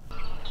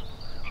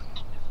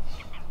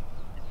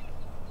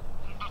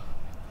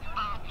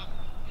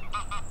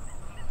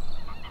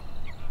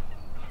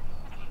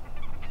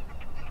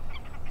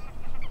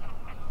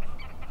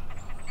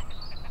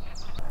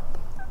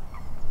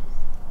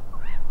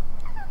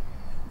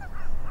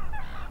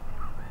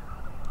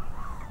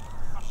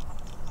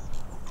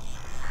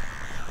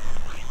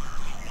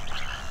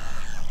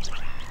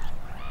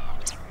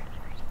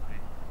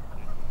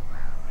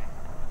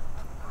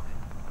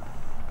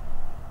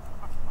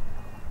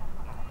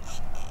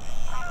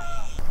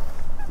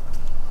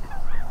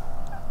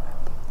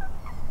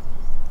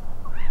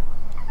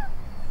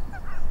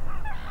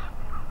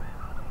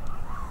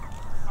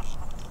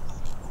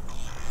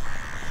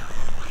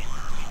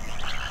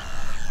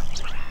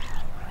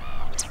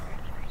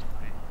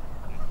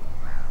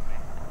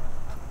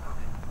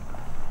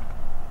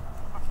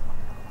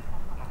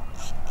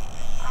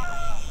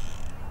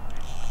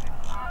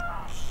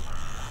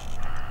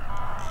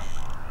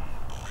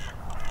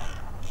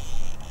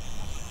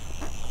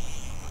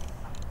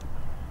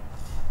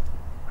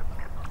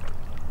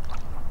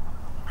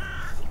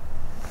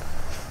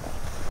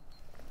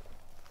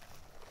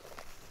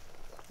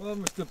 Well,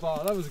 Mr.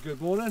 Barr, that was a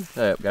good morning.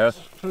 Hey up,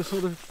 Gareth. Trying to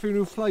sort of few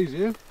new flies,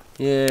 you?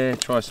 Yeah,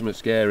 try something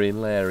scary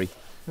and Larry.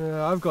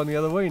 Yeah, I've gone the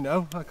other way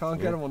now. I can't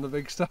get them on the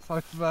big stuff.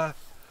 I've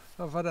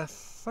had a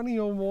funny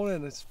old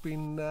morning. It's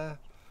been a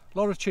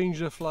lot of changes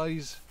of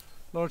flies.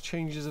 A lot of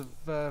changes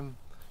have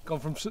gone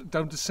from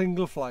down to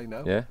single fly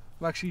now. Yeah.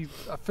 I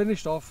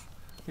finished off.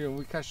 You know,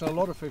 we catched a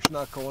lot of fish in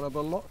that corner,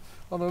 but a lot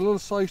on a little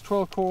size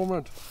 12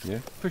 cormorant. Yeah.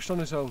 Fished on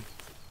his own.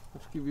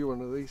 Let's give you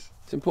one of these.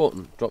 It's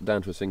important. Drop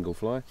down to a single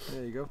fly.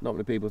 There you go. Not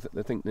many people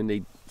they think they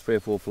need 3 or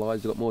 4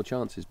 flies. They've got more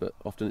chances, but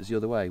often it's the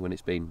other way when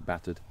it's been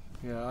battered.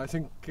 Yeah, I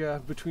think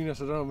between us,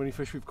 I don't know how many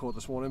fish we've caught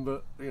this morning,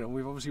 but you know,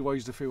 we've obviously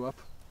wised a few up.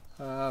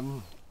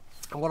 And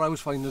what I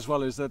was finding as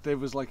well is that there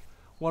was like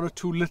 1 or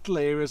 2 little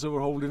areas that were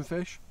holding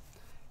fish,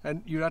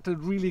 and you had to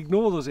really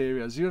ignore those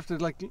areas. You have to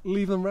like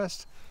leave them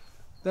rest,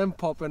 then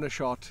pop in a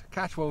shot,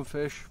 catch 1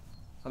 fish,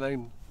 and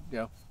then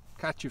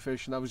catch your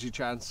fish, and that was your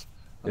chance.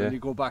 And then you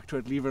go back to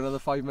it, leave it another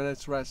 5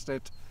 minutes, rest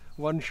it,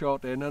 1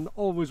 shot in, and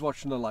always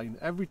watching the line.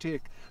 Every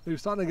take, they were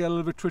starting to get a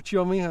little bit twitchy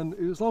on me, and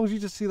as long as you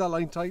just see that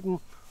line tighten,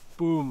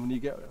 boom, and you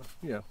get,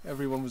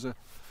 everyone was a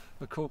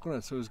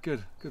coconut, so it was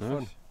good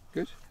fun.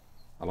 Good.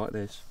 I like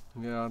this.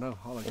 Yeah, I know.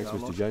 I like Thanks,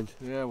 that a lot. Mr. Jones.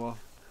 Yeah, well,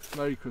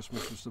 Merry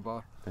Christmas, Mr.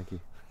 Barr. Thank you.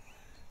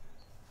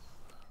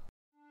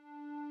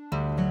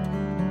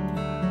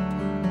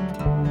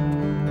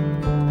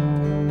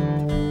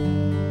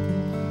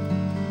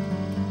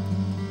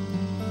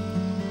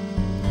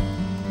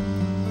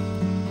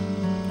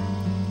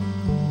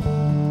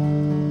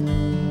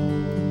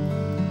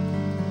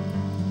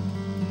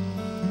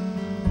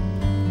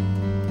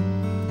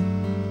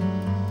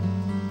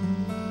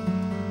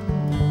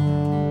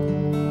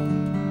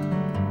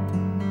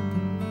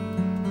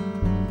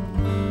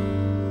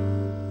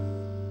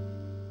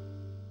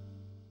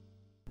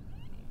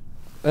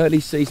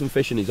 Early season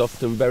fishing is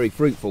often very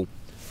fruitful,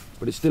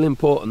 but it's still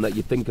important that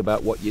you think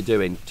about what you're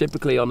doing.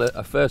 Typically on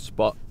a first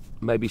spot,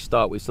 maybe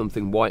start with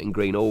something white and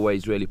green,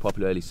 always really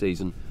popular early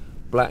season,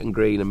 black and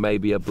green and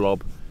maybe a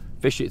blob.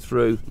 Fish it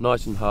through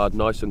nice and hard,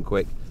 nice and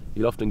quick.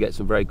 You'll often get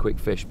some very quick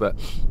fish, but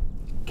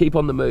keep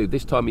on the move.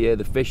 This time of year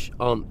the fish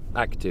aren't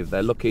active,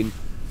 they're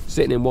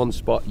sitting in one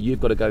spot. You've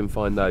got to go and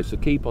find those, so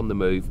keep on the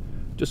move.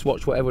 Just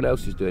watch what everyone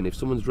else is doing. If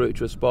someone's routed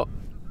to a spot,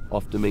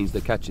 often means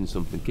they're catching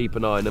something. Keep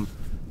an eye on them.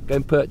 Go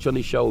and perch on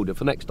his shoulder.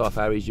 For next half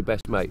hour, he's your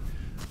best mate.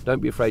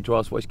 Don't be afraid to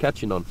ask what he's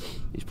catching on.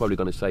 He's probably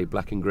going to say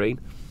black and green.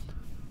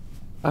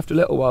 After a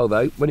little while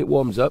though, when it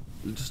warms up,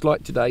 just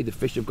like today, the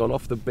fish have gone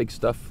off the big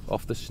stuff,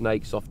 off the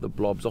snakes, off the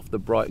blobs, off the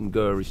bright and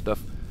gory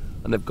stuff,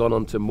 and they've gone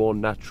on to more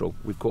natural.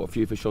 We've caught a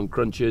few fish on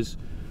crunches.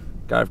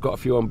 Gareth got a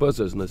few on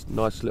buzzers, and this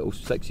nice little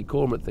sexy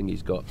cormorant thing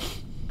he's got.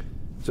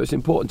 So it's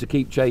important to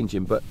keep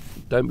changing, but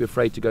don't be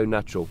afraid to go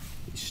natural.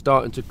 It's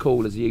starting to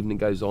cool as the evening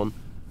goes on,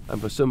 and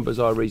for some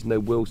bizarre reason they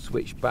will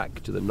switch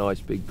back to the nice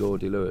big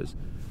gaudy lures.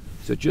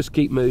 So just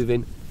keep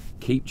moving,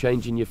 keep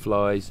changing your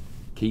flies,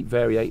 keep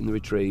variating the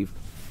retrieve,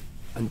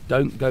 and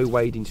don't go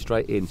wading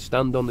straight in.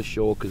 Stand on the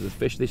shore, because the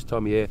fish this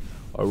time of year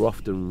are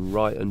often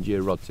right under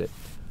your rod tip.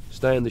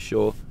 Stay on the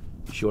shore,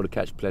 be sure to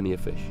catch plenty of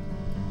fish.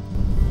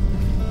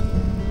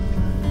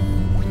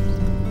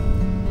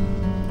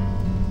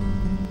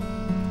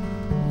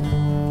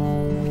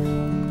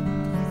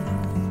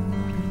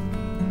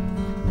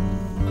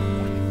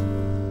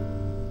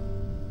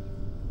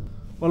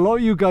 Well, a lot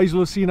of you guys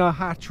will have seen our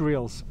hatch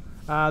reels.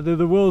 They're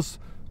the world's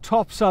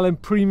top selling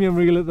premium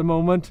reel at the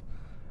moment.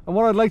 And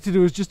what I'd like to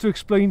do is just to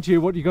explain to you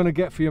what you're going to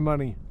get for your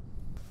money.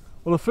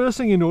 Well, the first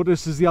thing you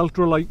notice is the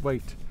ultra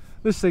lightweight.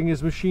 This thing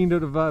is machined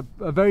out of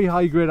a very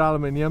high grade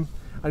aluminium,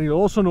 and you'll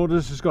also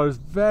notice it's got a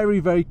very,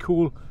 very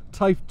cool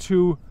Type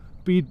 2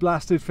 bead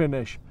blasted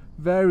finish.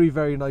 Very,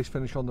 very nice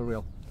finish on the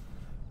reel.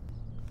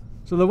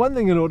 So the one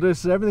thing you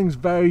notice is everything's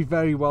very,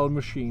 very well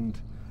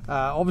machined.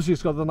 Obviously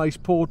it's got the nice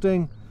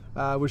porting,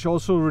 which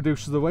also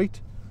reduces the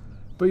weight,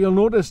 but you'll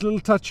notice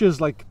little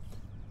touches, like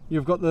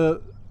you've got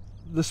the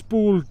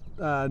spool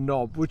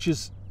knob, which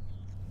is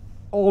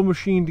all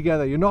machined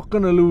together. You're not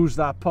going to lose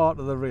that part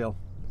of the reel.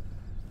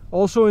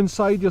 Also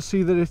inside you'll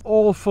see that it's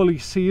all fully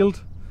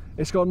sealed.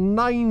 It's got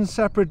 9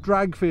 separate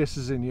drag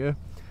faces in here,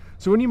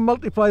 so when you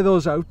multiply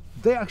those out,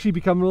 they actually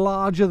become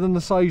larger than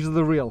the size of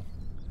the reel.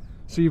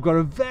 So you've got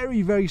a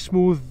very, very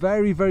smooth,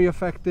 very, very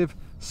effective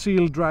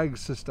sealed drag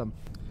system.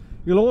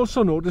 You'll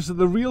also notice that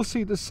the reel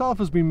seat itself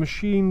has been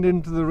machined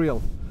into the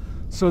reel.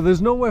 So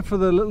there's nowhere for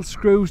the little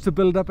screws to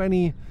build up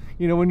any,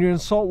 when you're in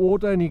salt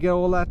water and you get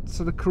all that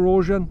sort of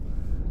corrosion.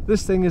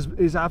 This thing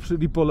is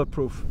absolutely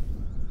bulletproof.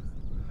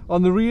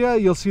 On the rear,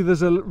 you'll see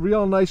there's a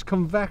real nice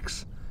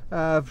convex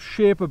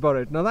shape about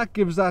it. Now that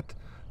gives that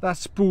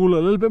spool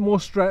a little bit more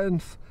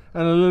strength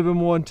and a little bit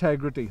more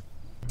integrity.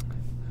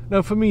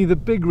 Now for me, the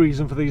big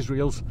reason for these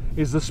reels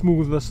is the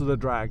smoothness of the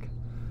drag.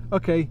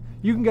 Okay,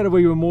 you can get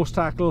away with most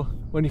tackle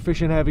when you're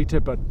fishing heavy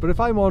tippet, but if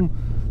I'm on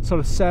sort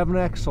of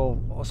 7x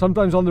or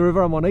sometimes on the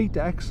river I'm on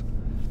 8x,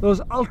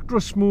 those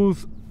ultra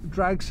smooth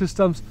drag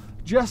systems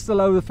just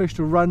allow the fish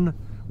to run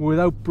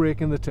without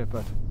breaking the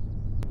tippet.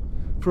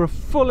 For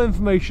full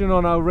information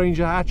on our range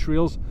of hatch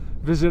reels,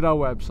 visit our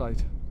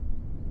website.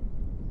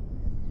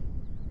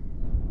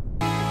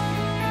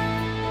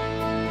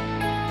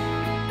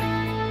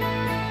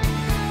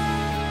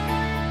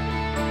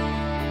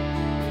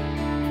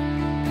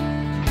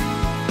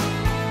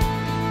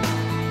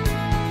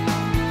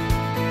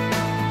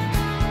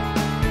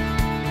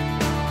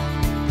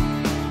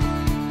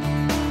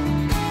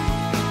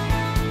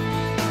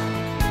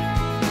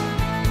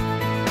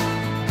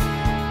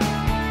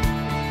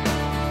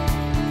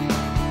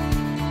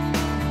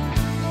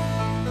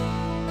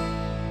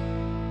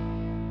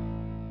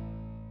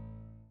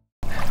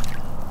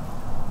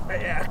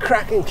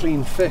 cracking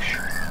clean fish.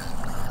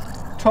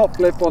 Top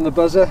lip on the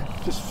buzzer,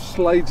 just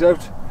slides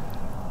out.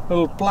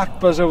 Little black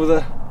buzzer with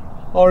a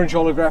orange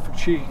holographic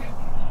cheek.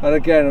 And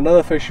again,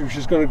 another fish which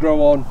is going to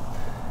grow on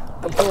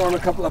and put on a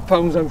couple of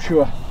pounds, I'm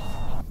sure.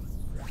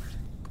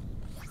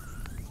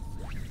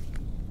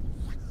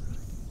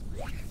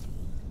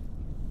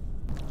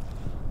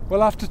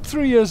 Well, after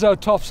 3 years our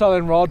top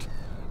selling rod,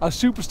 our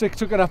Super Stick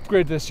took an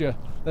upgrade this year.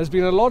 There's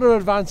been a lot of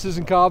advances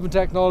in carbon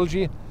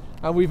technology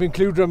and we've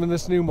included them in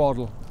this new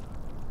model.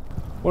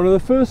 One of the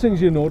first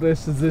things you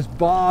notice is this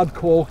barred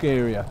cork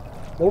area.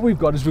 What we've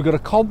got is we've got a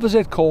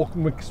composite cork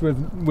mixed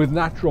with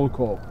natural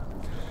cork.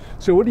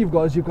 So what you've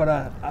got is you've got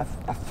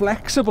a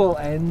flexible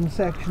end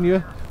section here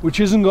which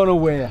isn't going to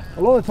wear.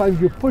 A lot of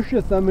times you push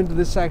your thumb into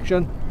this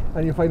section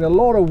and you find a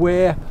lot of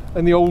wear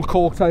in the old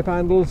cork type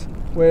handles,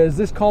 whereas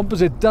this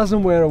composite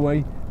doesn't wear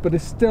away, but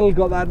it's still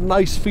got that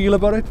nice feel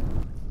about it.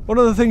 One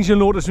of the things you'll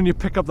notice when you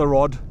pick up the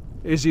rod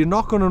is you're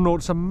not going to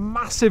notice a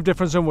massive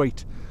difference in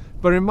weight,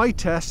 but in my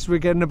tests we're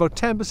getting about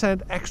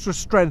 10% extra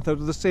strength out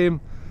of the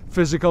same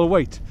physical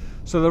weight.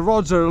 So the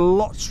rods are a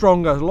lot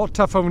stronger, a lot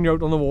tougher when you're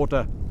out on the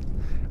water.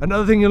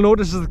 Another thing you'll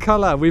notice is the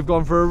colour. We've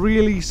gone for a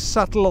really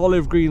subtle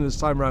olive green this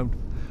time round.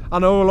 I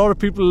know a lot of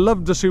people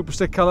love the Super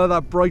Stick colour,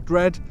 that bright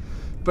red,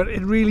 but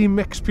it really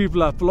mixed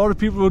people up. A lot of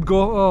people would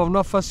go, oh, I'm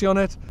not fussy on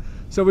it.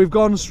 So we've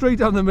gone straight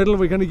down the middle.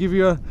 We're going to give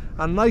you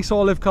a nice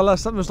olive colour,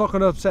 something that's not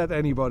going to upset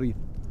anybody.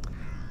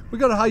 We've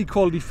got a high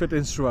quality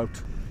fittings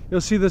throughout. You'll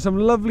see there's some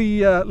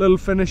lovely little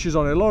finishes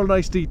on it, a lot of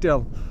nice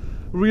detail.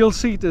 Reel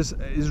seat is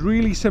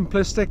really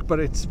simplistic, but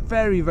it's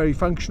very, very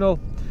functional.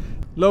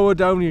 Lower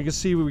down you can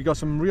see we've got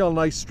some real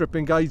nice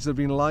stripping guides that have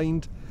been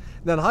lined.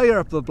 Then higher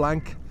up the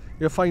blank,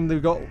 you'll find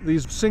they've got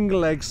these single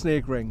leg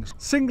snake rings.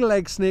 Single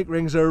leg snake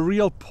rings are a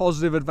real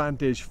positive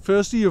advantage.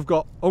 Firstly, you've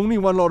got only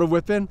one lot of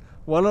whipping,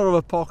 one lot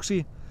of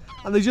epoxy,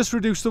 and they just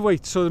reduce the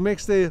weight, so it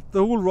makes the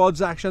whole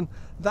rod's action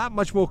that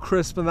much more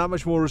crisp and that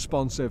much more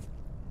responsive.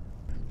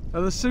 Now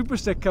the Super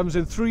Stick comes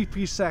in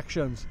 3-piece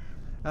sections.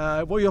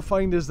 What you'll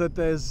find is that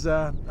there's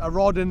a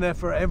rod in there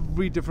for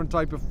every different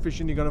type of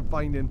fishing you're going to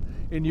find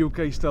in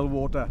UK still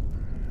water.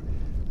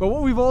 But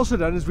what we've also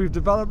done is we've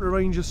developed a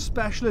range of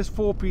specialist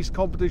 4-piece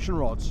competition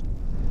rods.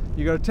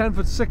 You've got a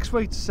 10-foot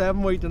 6-weight,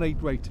 7-weight and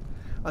 8-weight.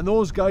 And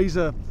those guys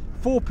are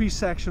 4-piece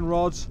section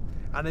rods,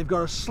 and they've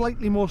got a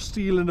slightly more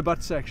steel in the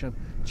butt section,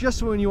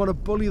 just when you want to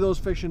bully those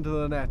fish into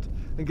the net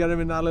and get them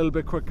in that little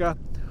bit quicker.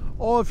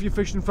 Or if you're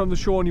fishing from the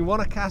shore and you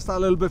want to cast that a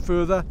little bit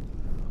further,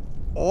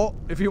 or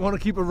if you want to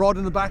keep a rod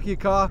in the back of your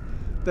car,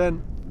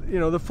 then you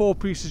know the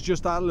 4-piece is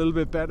just that little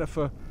bit better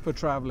for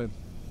travelling.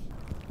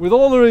 With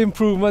all the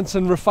improvements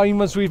and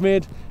refinements we've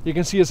made, you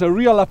can see it's a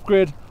real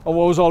upgrade on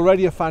what was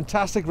already a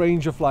fantastic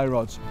range of fly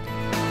rods.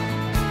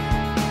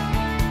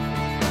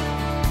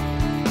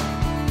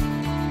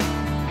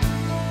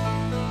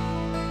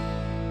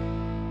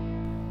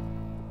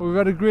 We've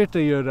had a great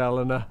day here at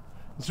Eleanor.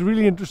 It's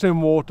really interesting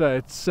water.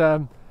 It's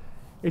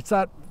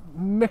that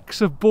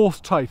mix of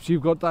both types.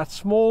 You've got that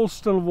small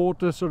still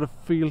water sort of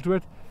feel to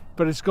it,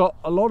 but it's got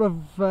a lot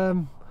of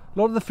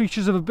the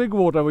features of a big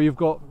water, where you've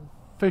got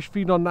fish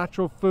feed on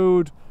natural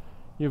food,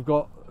 you've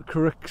got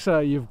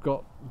carixa, you've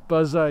got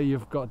buzzer,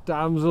 you've got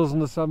damsels in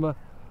the summer.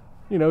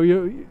 You know,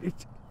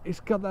 it's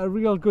got that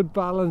real good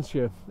balance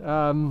here.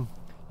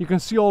 You can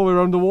see all the way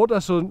around the water,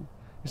 so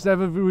it's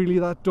never really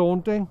that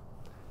daunting.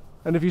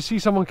 And if you see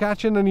someone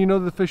catching, then you know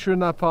the fish are in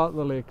that part of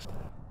the lakes.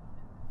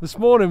 This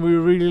morning we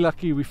were really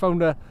lucky. We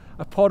found a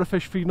pod of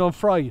fish feeding on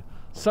fry,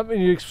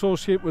 something you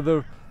associate with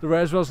the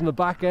reservoirs on the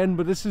back end,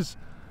 but this is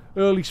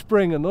early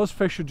spring and those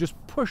fish had just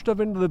pushed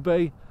up into the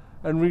bay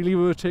and really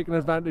were taking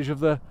advantage of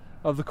the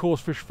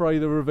coarse fish fry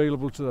that were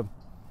available to them.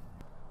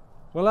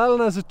 Well,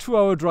 Eleanor's a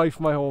 2-hour drive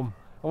from my home,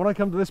 and when I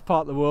come to this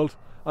part of the world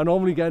I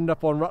normally end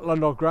up on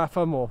Rutland or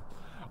Grapham or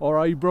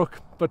Ibrook,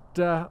 but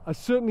I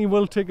certainly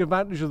will take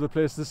advantage of the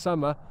place this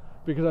summer,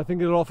 because I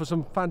think it'll offer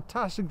some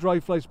fantastic dry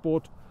fly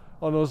sport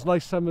on those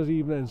nice summer's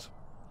evenings.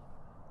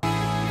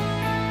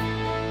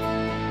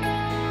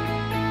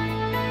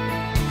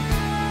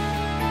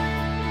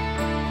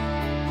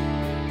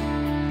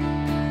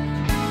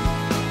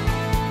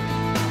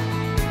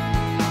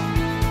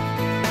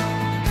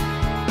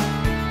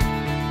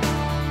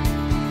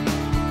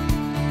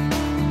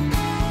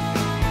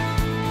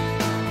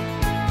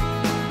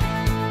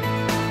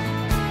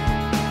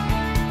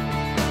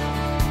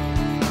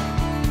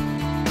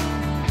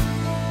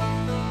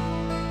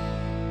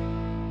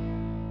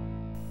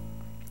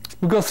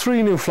 We've got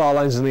 3 new flower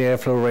lines in the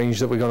Airflo range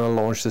that we're going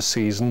to launch this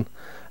season.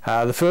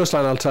 The first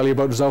line I'll tell you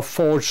about is our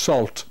Forge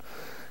Salt.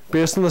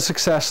 Based on the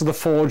success of the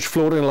Forge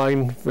floating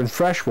line in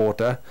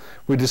freshwater,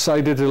 we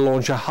decided to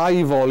launch a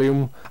high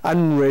volume,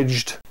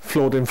 unridged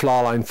floating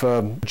flower line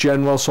for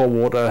general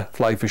saltwater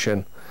fly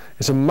fishing.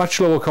 It's a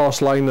much lower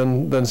cost line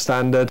than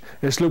standard.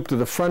 It's looped at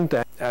the front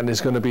end and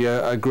is going to be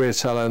a great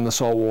seller in the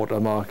saltwater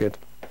market.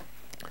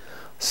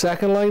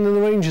 Second line in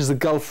the range is the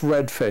Gulf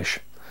Redfish.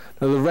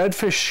 Now the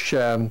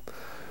redfish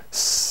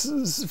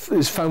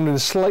is found in a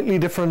slightly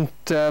different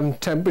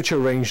temperature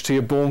range to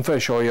your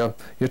bonefish or your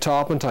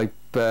tarpon type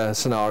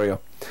scenario.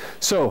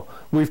 So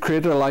we've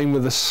created a line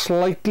with a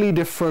slightly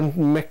different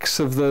mix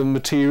of the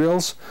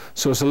materials,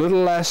 so it's a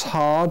little less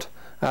hard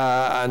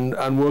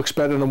and works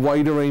better in a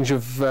wider range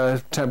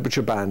of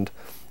temperature band.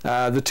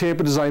 The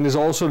taper design is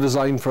also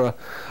designed for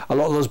a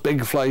lot of those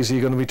big flies that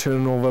you're going to be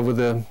turning over with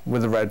the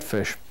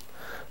redfish.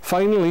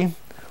 Finally,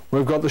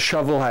 we've got the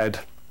shovel head,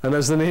 and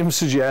as the name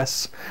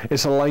suggests,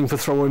 it's a line for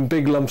throwing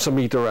big lumps of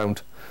meat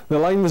around. The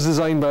line was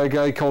designed by a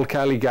guy called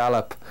Kelly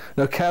Gallup.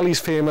 Now Kelly's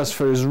famous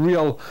for his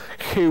real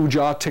huge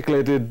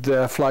articulated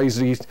flies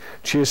that he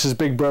chases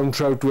big brown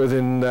trout with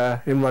in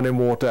running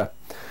water.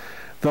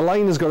 The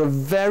line has got a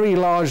very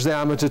large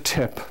diameter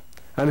tip,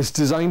 and it's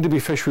designed to be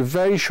fished with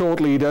very short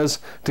leaders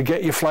to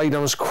get your fly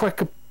down as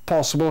quick as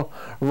possible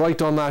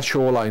right on that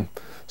shoreline.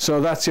 So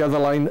that's the other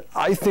line.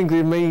 I think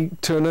it may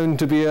turn out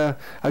to be a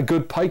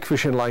good pike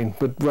fishing line,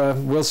 but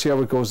we'll see how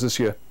it goes this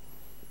year.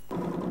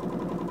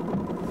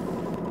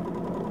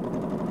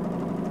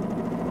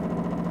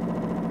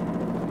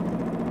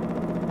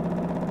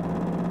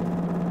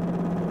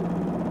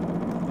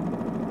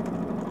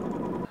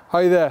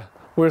 Hi there,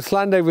 we're at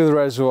Llandegwydd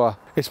Reservoir.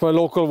 It's my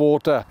local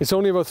water. It's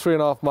only about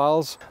 3.5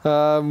 miles.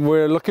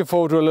 We're looking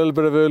forward to a little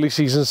bit of early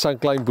season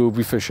sunkline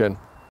booby fishing.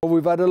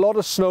 We've had a lot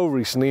of snow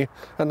recently,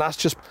 and that's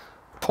just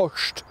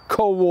pushed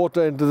cold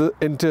water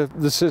into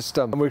the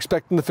system, and we're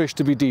expecting the fish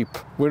to be deep.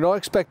 We're not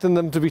expecting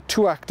them to be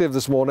too active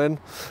this morning,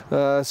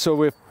 so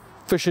we're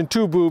fishing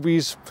 2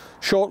 boobies,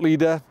 short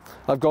leader.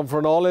 I've gone for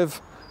an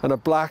olive and a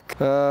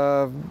black.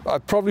 I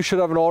probably should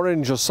have an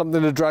orange or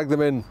something to drag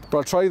them in, but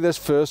I'll try this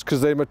first because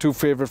they're my 2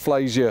 favourite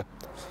flies here.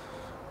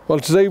 Well,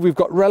 today we've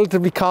got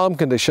relatively calm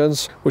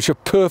conditions, which are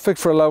perfect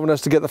for allowing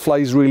us to get the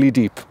flies really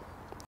deep.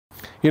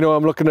 You know,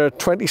 I'm looking at a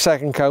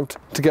 20-second count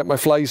to get my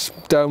flies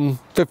down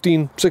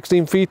 15,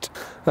 16 feet.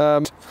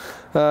 If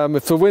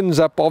the wind's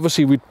up,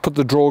 obviously we'd put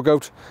the drogue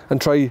out and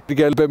try to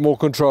get a bit more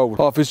control.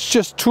 Or if it's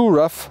just too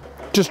rough,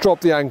 just drop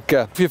the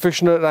anchor. If you're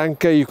fishing at an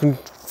anchor, you can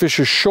fish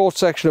a short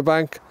section of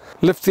bank,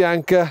 lift the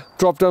anchor,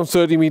 drop down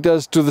 30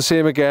 meters, do the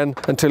same again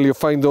until you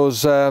find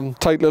those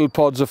tight little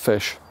pods of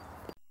fish.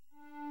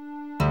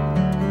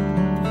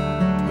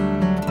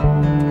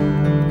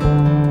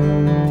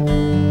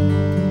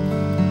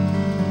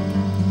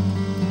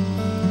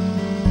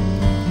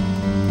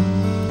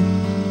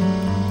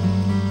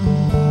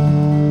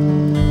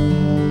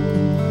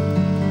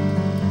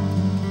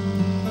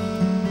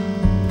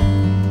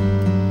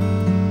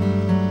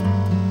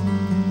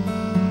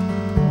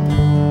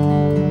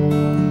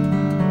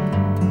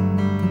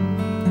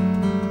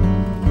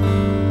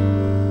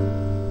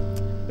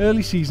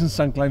 Early season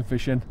sunkline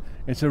fishing,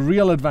 it's a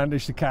real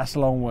advantage to cast a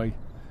long way.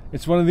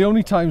 It's one of the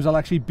only times I'll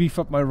actually beef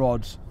up my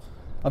rods.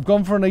 I've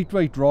gone for an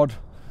 8-weight rod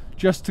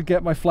just to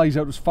get my flies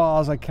out as far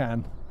as I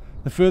can.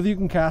 The further you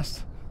can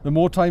cast, the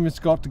more time it's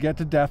got to get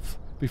to depth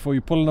before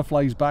you're pulling the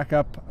flies back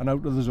up and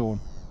out of the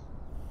zone.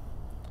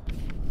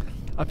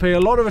 I pay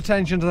a lot of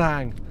attention to the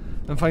hang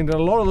and find that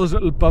a lot of those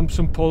little bumps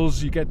and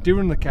pulls you get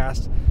during the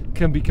cast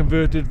can be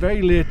converted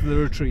very late to the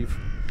retrieve.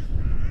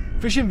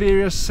 Fishing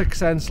various 6th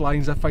sense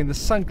lines, I find the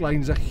sunk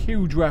lines a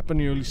huge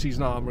weapon in the early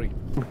season armoury.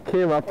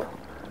 Came up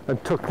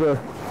and took the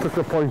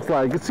point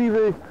fly. You could see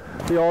the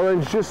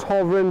orange just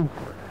hovering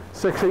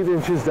 6-8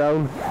 inches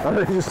down, and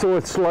I just saw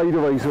it slide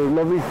away, so a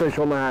lovely fish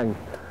on the hang.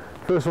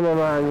 First one on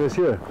the hang this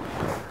year.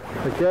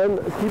 Again,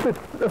 keep it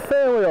a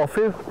fair way off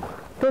you.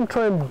 Don't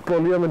try and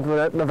bully them into the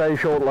net in a very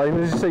short line.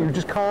 As you say, you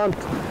just can't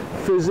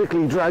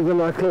physically drag them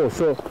that close,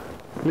 so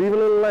leave a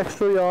little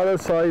extra yard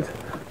outside,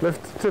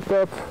 lift the tip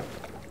up,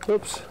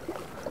 oops.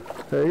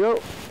 There you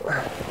go,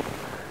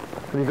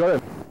 and you got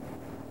it.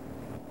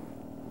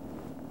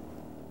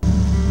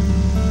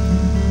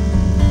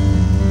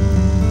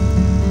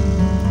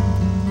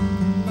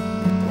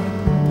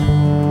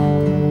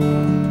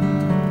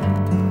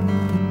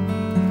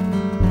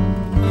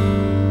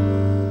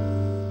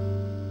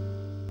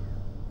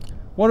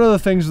 One of the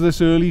things with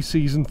this early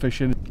season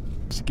fishing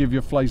is to give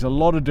your flies a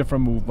lot of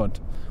different movement.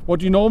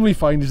 What you normally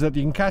find is that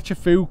you can catch a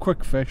few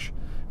quick fish,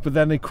 but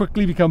then they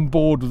quickly become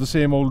bored with the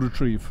same old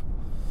retrieve.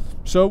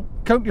 So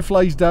count your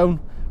flies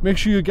down, make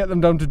sure you get them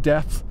down to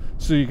depth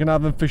so you can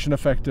have them fishing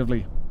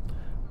effectively.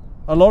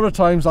 A lot of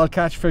times I'll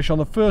catch fish on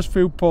the first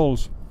few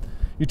pulls.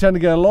 You tend to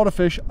get a lot of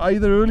fish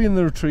either early in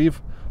the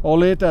retrieve or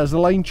later as the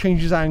line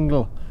changes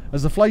angle,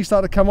 as the flies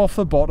start to come off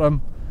the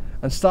bottom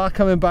and start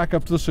coming back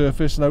up to the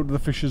surface and out of the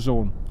fish's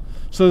zone.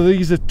 So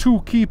these are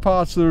 2 key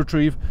parts of the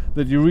retrieve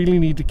that you really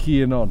need to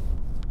key in on.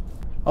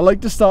 I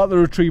like to start the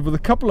retrieve with a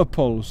couple of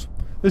pulls.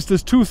 This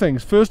does 2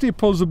 things. Firstly, it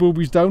pulls the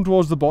boobies down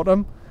towards the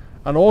bottom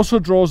and also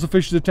draws the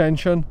fish's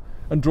attention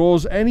and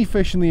draws any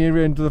fish in the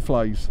area into the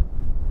flies.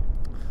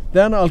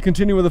 Then I'll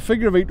continue with a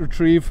figure of 8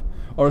 retrieve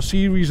or a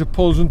series of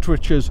pulls and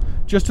twitches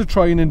just to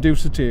try and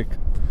induce a take.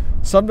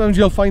 Sometimes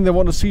you'll find they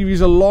want a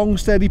series of long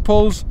steady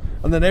pulls,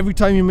 and then every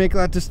time you make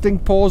that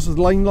distinct pause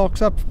the line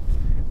locks up.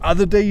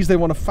 Other days they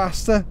want a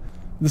faster.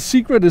 The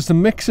secret is to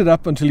mix it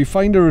up until you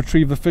find a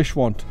retrieve the fish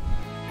want.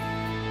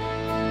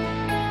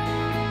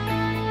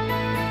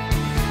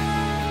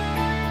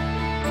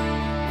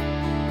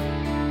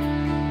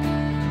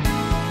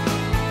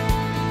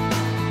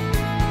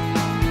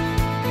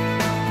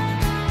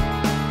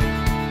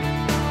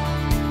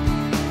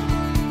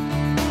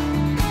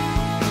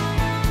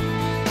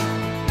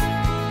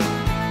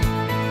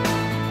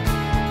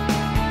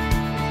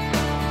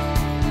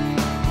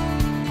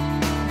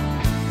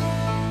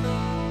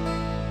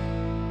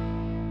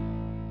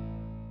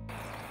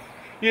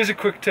 Here's a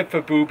quick tip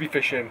for booby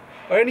fishing,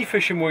 or any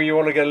fishing where you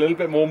want to get a little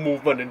bit more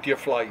movement into your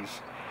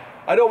flies.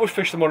 I'd always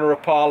fish them on a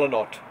Rapala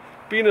knot.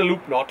 Being a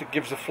loop knot, it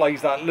gives the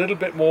flies that little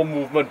bit more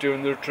movement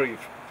during the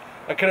retrieve.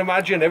 I can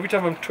imagine every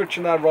time I'm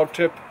twitching that rod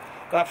tip,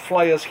 that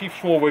fly has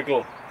heaps more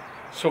wiggle.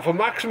 So for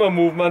maximum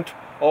movement,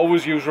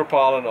 always use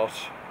Rapala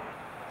knots.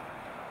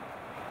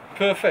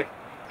 Perfect,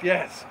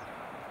 yes.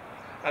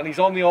 And he's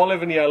on the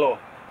olive and yellow.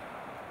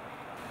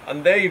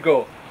 And there you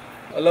go,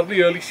 a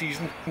lovely early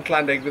season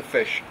Llandeg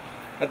fish.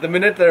 At the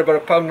minute they're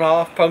about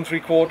 £1.5,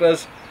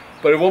 £1.75,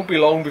 but it won't be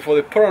long before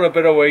they put on a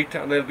bit of weight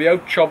and they'll be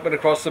out chomping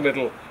across the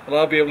middle, and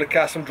I'll be able to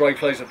cast some dry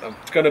flies at them.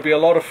 It's going to be a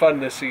lot of fun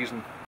this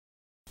season.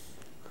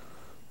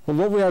 Well,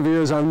 what we have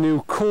here is our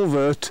new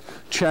covert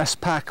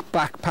chest pack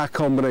backpack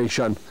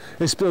combination.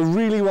 It's been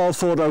really well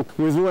thought out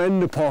with no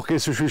ender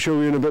pockets, which we'll show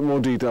you in a bit more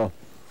detail.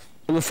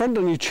 On the front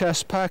of your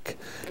chest pack,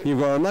 you've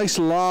got a nice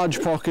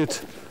large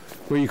pocket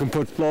where you can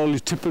put all your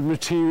tippet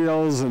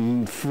materials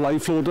and fly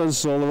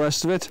floaters and all the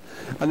rest of it.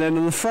 And then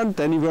on the front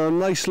then you've got a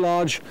nice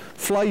large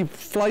fly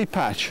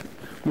patch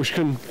which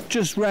can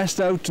just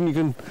rest out, and you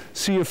can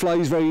see your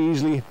flies very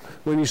easily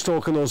when you're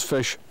stalking those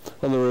fish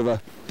on the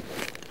river.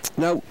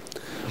 Now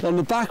on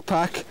the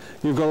backpack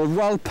you've got a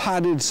well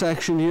padded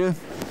section here,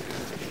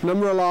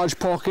 number of large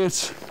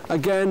pockets,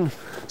 again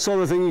sort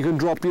of thing you can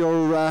drop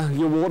your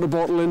water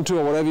bottle into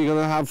or whatever you're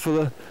going to have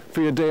for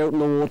your day out in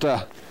the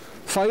water.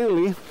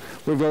 Finally,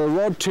 we've got a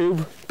rod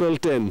tube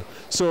built in,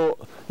 so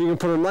you can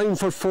put a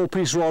 9-foot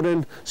 4-piece rod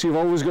in, so you've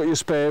always got your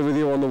spare with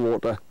you on the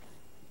water.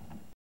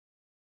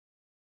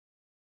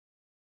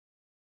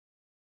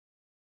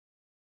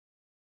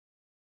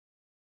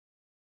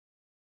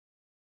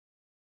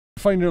 I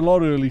find it a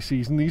lot early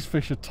season, these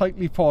fish are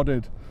tightly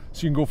podded,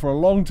 so you can go for a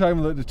long time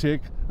without the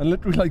take, and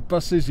literally like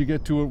buses you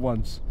get two at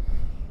once.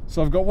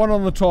 So I've got one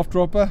on the top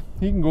dropper,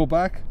 he can go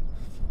back,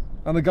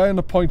 and the guy on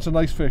the point's a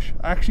nice fish.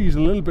 Actually he's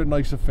a little bit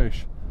nicer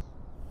fish.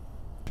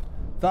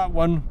 That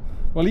one,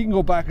 well, he can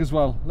go back as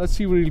well. Let's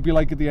see what he'll be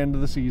like at the end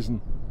of the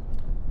season.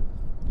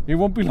 It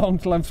won't be long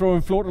till I'm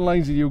throwing floating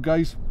lines at you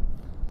guys.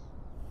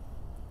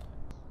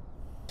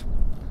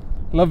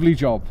 Lovely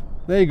job.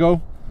 There you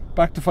go.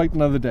 Back to fight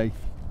another day.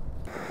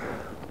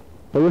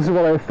 Well, this is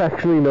what I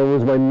affectionately know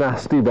as my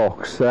nasty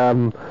box.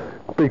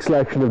 Big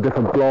selection of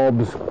different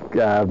blobs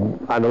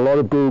and a lot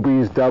of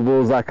boobies,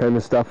 doubles, that kind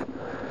of stuff.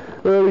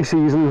 Early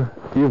season,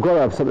 you've got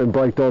to have something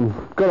bright on.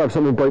 Got to have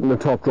something bright in the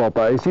top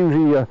dropper. It's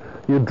usually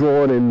your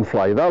drawing in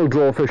fly. That'll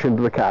draw fish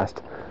into the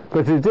cast.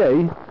 But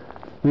today,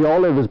 the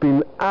olive has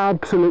been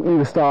absolutely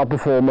the star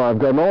performer. I've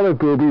got an olive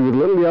booby with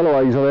little yellow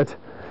eyes on it.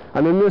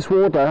 And in this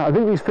water, I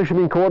think these fish have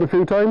been caught a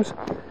few times.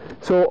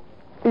 So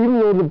even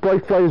though the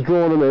bright fly is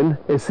drawing them in,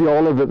 it's the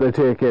olive that they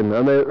take in.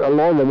 And a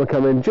lot of them will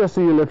come in just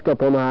so you lift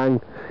up on the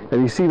hang.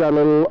 And you see that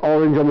little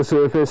orange on the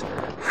surface,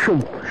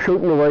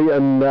 shooting away,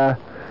 and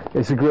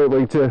it's a great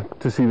way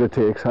to see the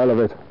takes. I love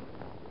it.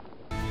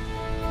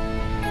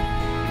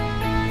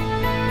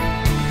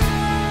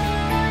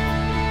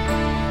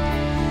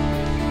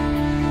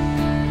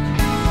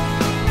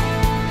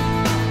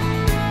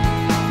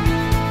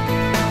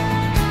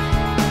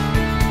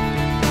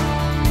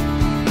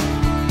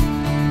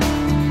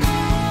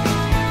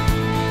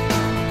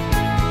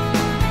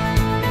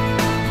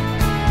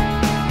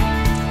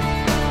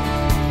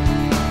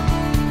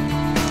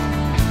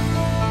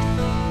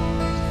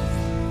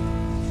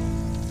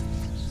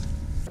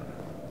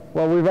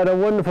 Well, we've had a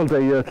wonderful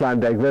day here at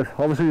Llandeg.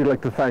 Obviously we'd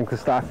like to thank the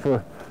staff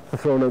for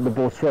throwing out the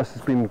boats for us.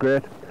 It's been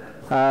great.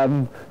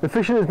 The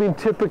fishing has been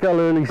typical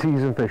early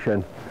season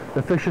fishing.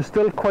 The fish are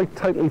still quite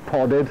tightly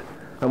podded,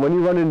 and when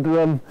you run into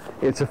them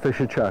it's a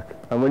fisher chuck,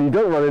 and when you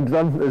don't run into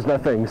them there's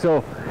nothing.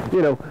 So,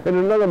 you know, in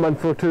another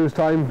month or two's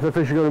time the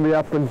fish are going to be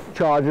up and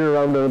charging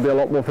around, and there'll be a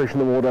lot more fish in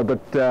the water.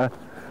 But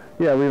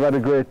yeah, we've had a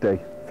great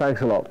day.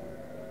 Thanks a lot.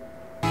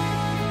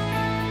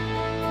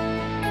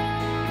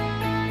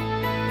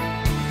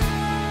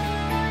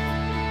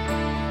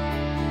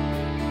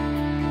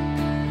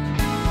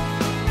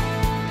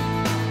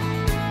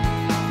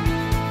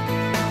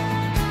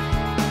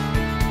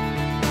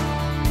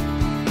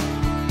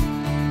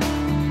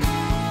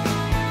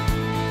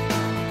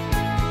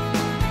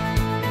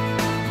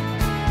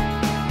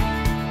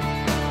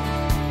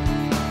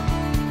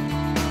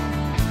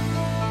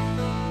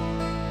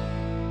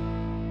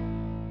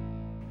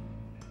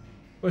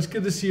 Well, it's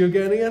good to see you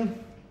again,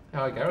 Ian.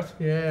 Hi, Gareth.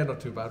 Yeah, not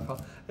too bad, pal.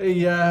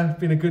 Hey,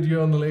 been a good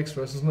year on the lakes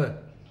for us, isn't it?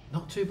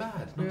 Not too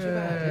bad, not too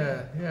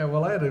bad. Yeah,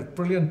 well, I had a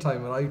brilliant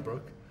time at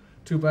Ibrook.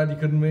 Too bad you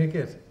couldn't make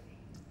it.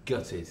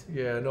 Gutted.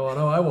 Yeah, no,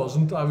 I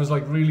wasn't. I was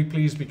like really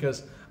pleased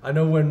because I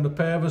know when the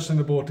pair of us in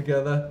the boat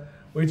together,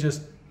 we're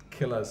just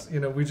killers. You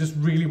know, we just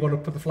really want to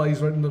put the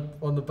flies right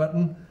on the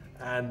button,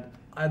 and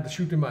I had the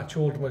shooting match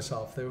all to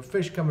myself. There were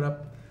fish coming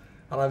up,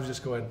 and I was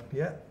just going,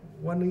 yeah,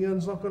 one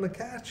Ian's not going to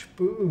catch,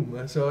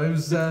 boom. So it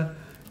was, yeah,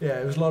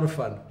 it was a lot of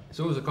fun. It's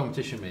always a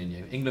competition, me and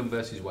you. England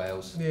versus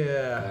Wales.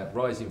 Yeah.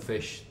 Rising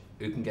fish,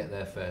 who can get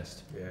there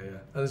first. Yeah. And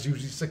there's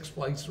usually 6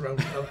 flights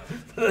around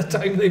by the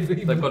time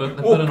they've got an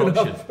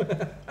option.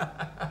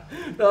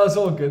 No, it's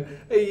all good.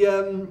 Hey,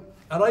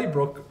 at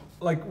Ibrook,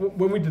 like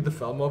when we did the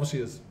film,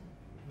 obviously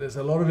there's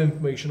a lot of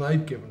information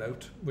I've given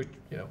out, which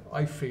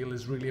I feel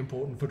is really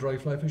important for dry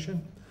fly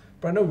fishing.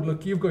 But I know,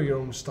 look, you've got your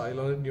own style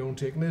on it and your own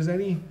take. And there's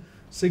any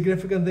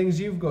significant things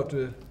you've got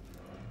to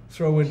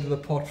throw into the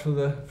pot for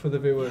the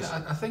viewers?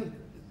 Yeah, I think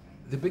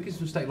the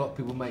biggest mistake a lot of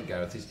people make,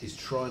 Gareth, is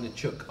trying to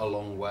chuck a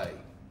long way.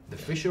 The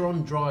fish are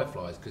on dry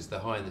flies because they're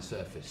high in the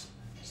surface.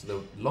 So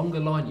the longer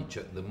line you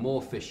chuck, the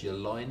more fish you're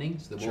lining,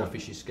 so the more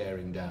fish you're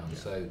scaring down. Yeah.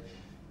 So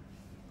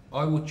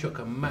I would chuck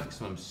a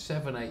maximum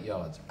 7-8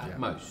 yards at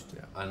most.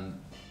 Yeah. And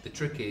the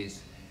trick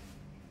is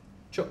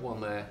chuck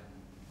one there,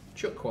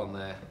 chuck one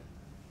there,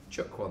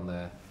 chuck one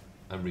there,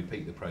 and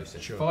repeat the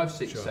process.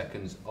 5-6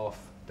 seconds off,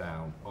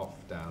 down,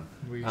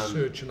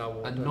 research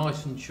and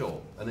nice and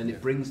short, and then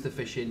it brings the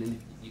fish in.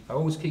 And I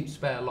always keep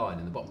spare line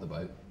in the bottom of the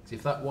boat, because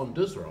if that one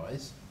does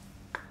rise,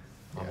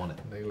 I'm on it.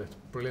 Nail it.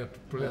 Brilliant.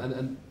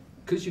 And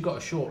because you've got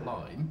a short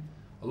line,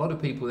 a lot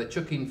of people, they're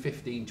chucking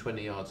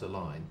 15-20 yards of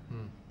line.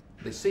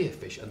 They see a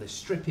fish and they're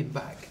stripping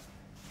back.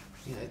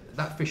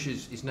 That fish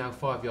is now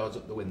 5 yards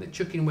up the wind. They're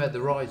chucking where the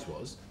rise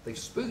was. They've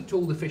spooked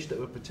all the fish that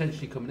were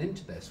potentially coming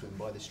into their swim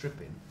by the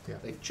stripping. Yeah.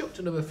 They've chucked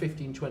another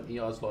 15-20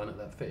 yards line at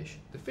that fish.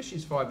 The fish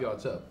is 5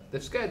 yards up.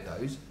 They've scared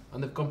those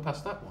and they've gone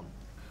past that one.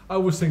 I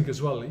always think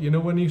as well,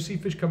 when you see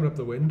fish coming up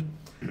the wind,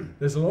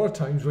 there's a lot of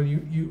times when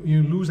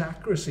you lose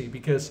accuracy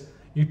because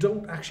you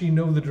don't actually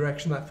know the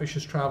direction that fish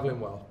is travelling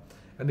well.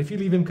 And if you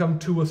leave him come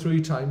 2 or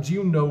 3 times,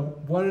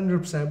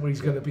 100% where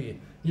he's going to be.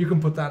 You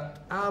can put that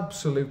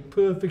absolute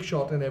perfect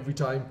shot in every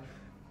time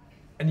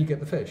and you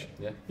get the fish.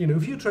 Yeah.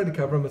 If you try to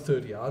cover him at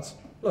 30 yards,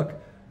 look,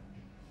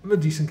 I'm a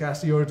decent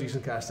caster, you're a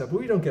decent caster, but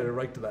we don't get it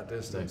right to that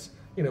distance.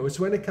 No. It's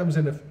when it comes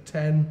in at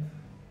 10,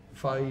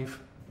 5,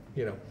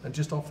 and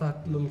just off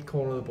that little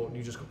corner of the boat and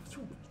you just go,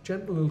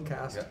 gentle little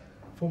cast,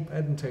 from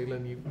head and tail,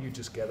 and you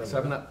just get it.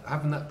 So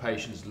having that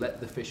patience,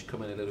 let the fish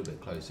come in a little bit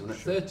closer. And at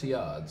 30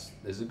 yards,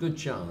 there's a good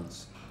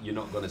chance you're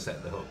not going to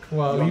set the hook.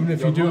 Well, even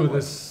if you do,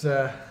 there's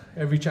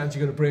every chance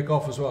you're going to break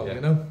off as well.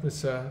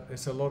 It's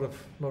a lot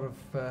of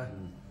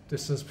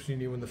distance between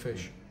you and the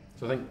fish.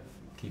 So I think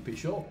keep it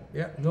short.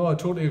 Yeah, no, I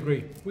totally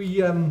agree.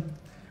 We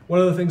one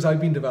of the things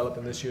I've been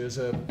developing this year is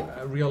a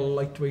real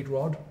lightweight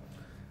rod.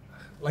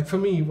 Like for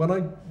me, when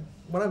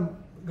I'm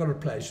got a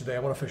pleasure day, I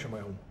want to fish on my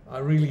own. I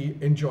really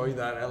enjoy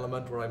that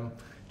element where I'm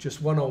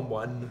just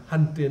one-on-one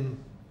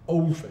hunting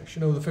old fish.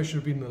 The fish that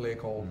have been in the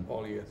lake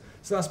all year.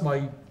 So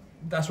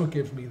that's what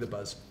gives me the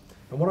buzz.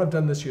 And what I've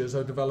done this year is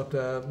I've developed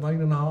a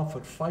 9.5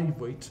 foot 5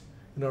 weight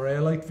in our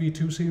Airlight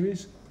V2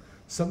 series.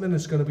 Something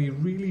that's going to be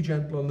really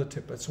gentle on the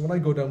tippet. So when I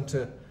go down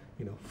to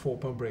 4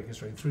 pound breaking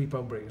strain, 3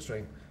 pound breaking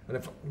strain, and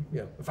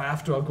if I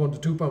have to, I'll go into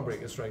 2 pound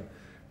breaking strain.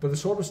 But the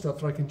sort of stuff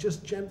that I can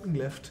just gently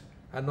lift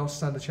and not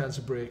stand a chance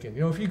of breaking.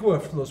 If you go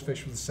after those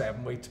fish with a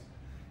 7 weight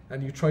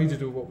and you try to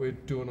do what we're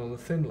doing on the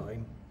thin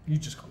line, you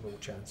just got no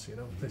chance.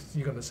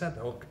 You're going to set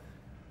the hook.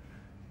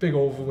 Big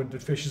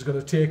overwintered fish is going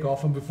to take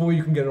off, and before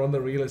you can get it on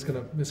the reel, it's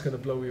going to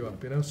blow you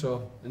up.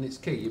 So. And it's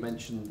key. You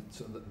mentioned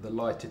sort of the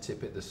lighter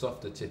tippet, the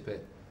softer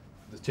tippet,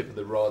 the tip of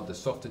the rod, the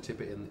softer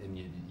tippet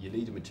in your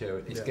leader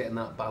material. It's getting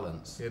that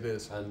balance. It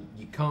is. And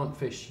you can't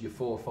fish your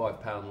 4 or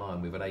 5 pound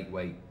line with an 8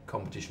 weight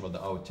competition rod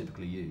that I would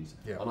typically use.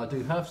 Yeah. And I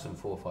do have some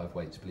 4 or 5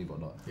 weights, believe it or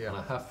not. Yeah. And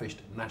I have fished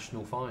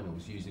national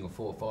finals using a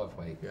 4 or 5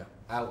 weight,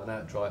 out and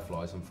out dry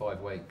flies and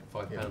 5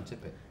 pound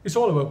tippet. It's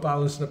all about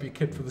balancing up your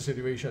kit for the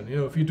situation.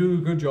 If you do a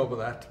good job of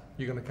that,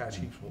 you're going to catch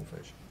heaps more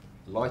fish.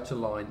 Lighter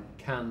line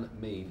can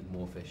mean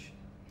more fish.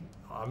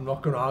 I'm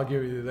not going to argue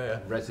with you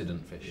there.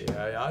 Resident fish.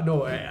 Yeah, I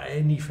know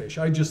any fish.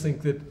 I just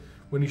think that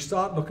when you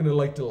start looking at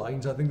lighter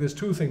lines, I think there's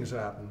 2 things that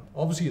happen.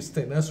 Obviously, it's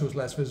thinner, so it's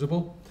less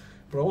visible.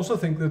 But I also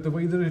think that the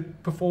way that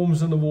it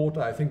performs in the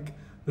water, I think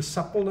the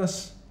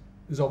suppleness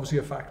is obviously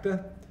a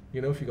factor.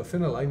 If you've got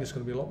thinner line, it's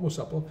going to be a lot more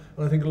supple.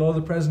 And I think a lot of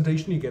the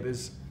presentation you get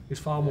is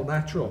far more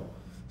natural.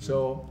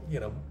 So,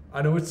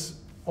 I know it's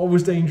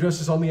always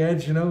dangerous. It's on the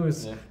edge,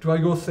 do I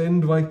go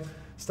thin? Do I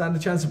stand a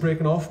chance of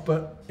breaking off?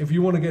 But if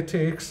you want to get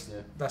takes,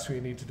 that's what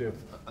you need to do.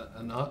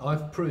 And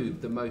I've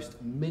proved the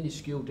most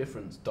minuscule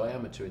difference,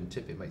 diameter in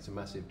tippet makes a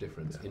massive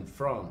difference. In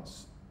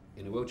France,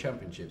 in the World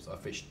Championships, I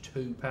fished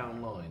 2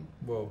 pound line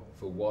for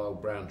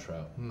wild brown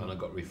trout, and I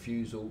got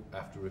refusal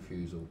after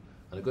refusal.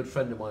 And a good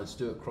friend of mine,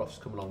 Stuart Crofts,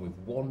 come along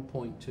with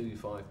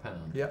 1.25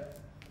 pound. Yep.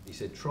 He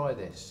said, try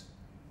this,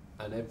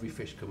 and every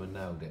fish come and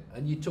nailed it.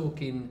 And you're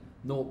talking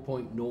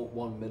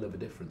 0.01 mil of a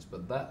difference,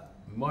 but that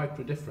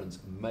micro difference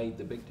made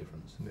the big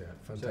difference. Yeah,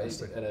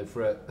 fantastic. So,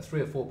 for a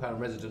 3 or 4 pound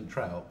resident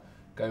trout,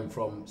 going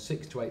from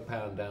 6 to 8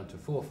 pound down to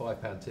 4 or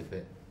 5 pound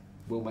tippet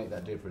will make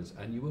that difference,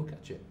 and you will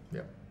catch it.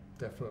 Yeah,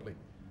 definitely.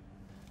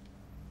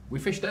 We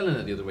fished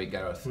Eleanor the other week,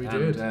 Gareth. We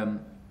did.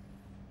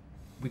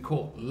 We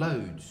caught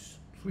loads.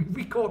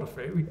 We caught a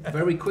few.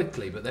 Very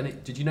quickly, but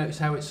then did you notice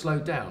how it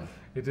slowed down?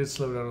 It did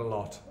slow down a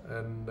lot,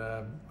 and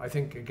I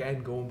think,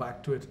 again, going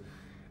back to it,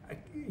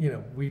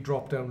 we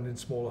dropped down in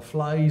smaller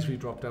flies, we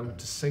dropped down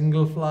to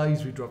single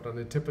flies, we dropped down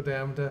in tippet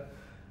diameter.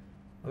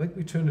 I think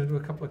we turned into a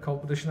couple of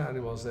competition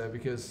animals there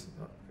because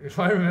if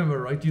I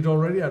remember right, you'd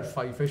already had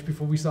 5 fish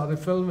before we started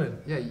filming.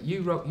 Yeah,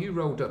 you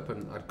rolled up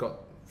and I'd got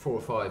 4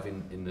 or 5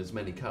 in as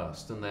many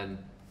casts, and then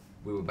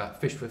we were about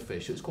fish for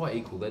fish. It was quite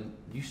equal. Then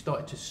you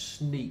started to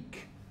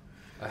sneak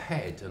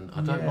ahead, and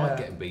I don't like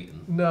getting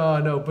beaten. No,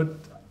 I know, but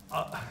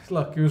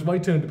look, it was my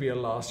turn to be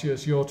in last year.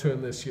 It's your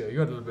turn this year. You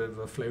had a little bit of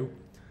a flu.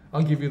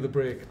 I'll give you the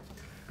break.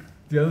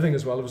 The other thing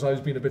as well was I was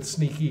being a bit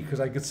sneaky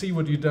because I could see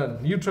what you'd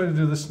done. You tried to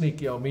do the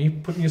sneaky on me,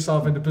 putting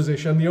yourself into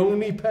position, the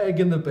only peg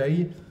in the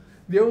bay,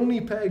 the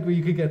only peg where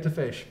you could get to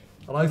fish.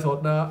 And I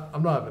thought, nah,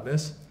 I'm not having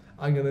this.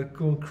 I'm going to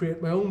go and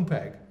create my own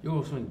peg. You're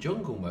also in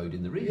jungle mode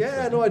in the reef.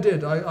 Yeah, no, I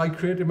did. I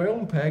created my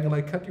own peg and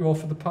I cut you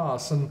off at the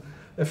pass. And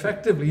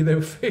effectively,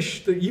 the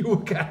fish that you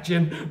were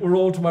catching were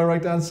all to my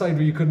right-hand side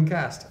where you couldn't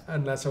cast,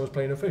 unless I was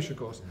playing a fish, of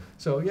course.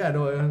 So, yeah,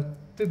 no, I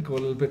did go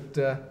a little bit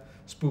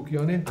spooky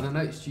on you. And I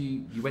noticed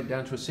you went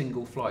down to a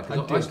single fly.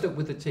 Because I stuck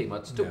with the team.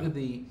 I'd stuck with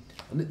the...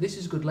 And this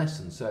is a good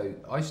lesson. So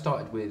I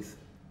started with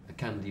a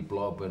candy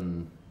blob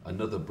and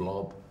another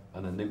blob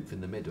and a nymph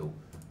in the middle.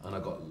 And I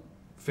got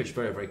fish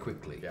very, very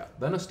quickly. Yeah.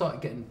 Then I started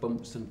getting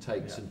bumps and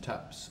takes and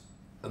taps,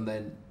 and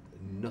then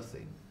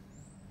nothing.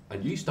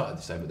 And you started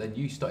the same, but then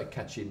you started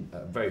catching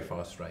at a very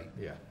fast rate.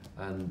 Yeah.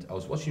 And I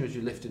was watching you as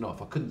you're lifting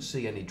off. I couldn't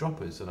see any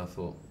droppers, and I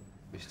thought,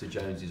 Mr.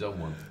 Jones is on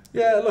one.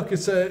 Yeah, look,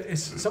 it's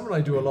something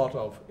I do a lot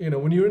of. You know,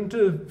 when you're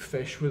into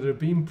fish where they're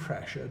being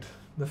pressured,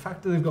 the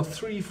fact that they've got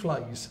 3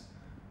 flies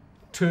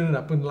turning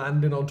up and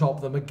landing on top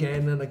of them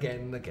again and again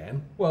and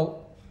again,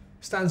 well,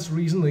 stands to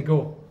reason they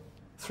go,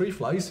 3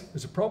 flies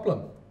is a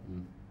problem.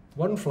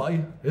 1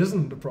 fly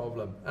isn't a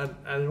problem, and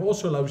it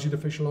also allows you to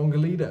fish a longer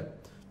leader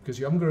because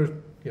you haven't got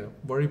to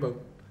worry about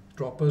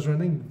droppers or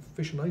anything.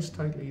 Fish a nice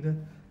tight leader,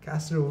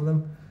 cast it over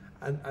them,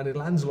 and it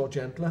lands a lot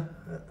gentler.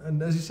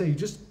 And as you say, you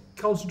just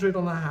concentrate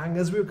on the hang.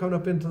 As we were coming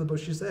up into the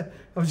bushes there,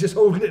 I was just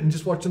holding it and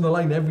just watching the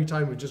line every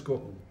time. We just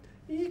go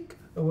eek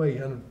away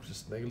and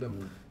just nailed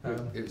them.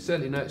 It was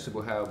certainly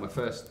noticeable how my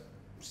first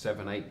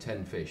 7, 8,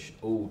 10 fish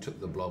all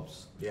took the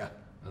blobs. Yeah.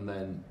 And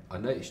then I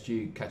noticed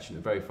you catching at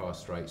a very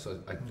fast rate, so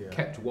I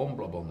kept 1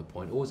 blob on the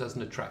point, always as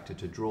an attractor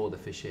to draw the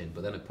fish in,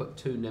 but then I put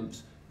 2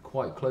 nymphs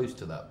quite close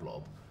to that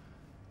blob,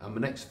 and my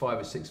next 5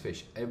 or 6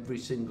 fish, every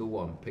single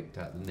one picked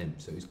out the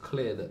nymph, so it was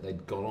clear that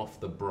they'd gone off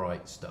the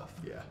bright stuff.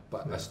 Yeah.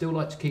 But I still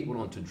like to keep one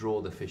on to draw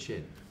the fish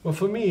in. Well,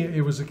 for me,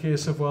 it was a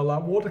case of, well,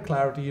 that water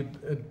clarity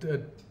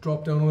had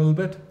dropped down a little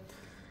bit,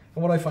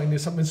 and what I find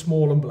is something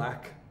small and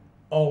black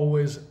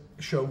always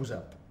shows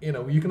up. You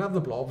know, you can have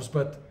the blobs,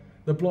 but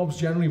the blobs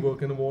generally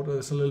work in the water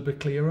that's a little bit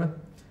clearer,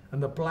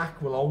 and the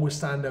black will always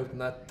stand out in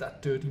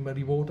that dirty,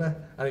 muddy water.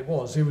 And it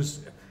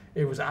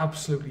was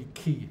absolutely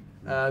key.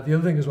 The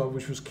other thing as well,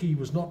 which was key,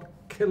 was not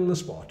kill the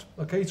spot.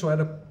 Okay, so I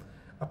had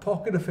a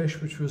pocket of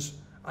fish which was,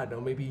 I don't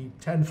know, maybe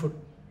 10 foot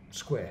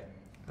square,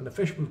 and the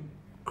fish were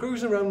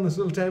cruising around this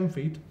little 10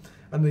 feet,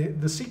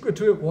 and the secret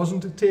to it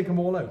wasn't to take them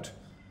all out.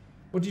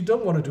 What you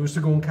don't want to do is to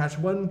go and catch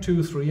 1,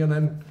 2, 3, and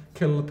then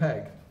kill the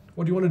peg.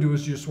 What you want to do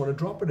is you just want to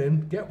drop it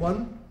in, get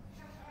one,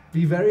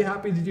 be very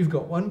happy that you've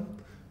got one,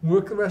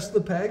 work the rest of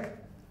the peg,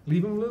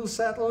 leave them a little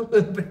settle a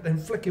little bit, then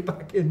flick it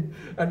back in.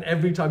 And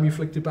every time you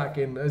flicked it back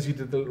in, as you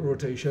did the little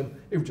rotation,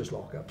 it would just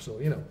lock up. So,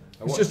 you know,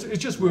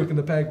 it's just working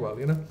the peg well,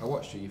 you know. I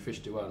watched you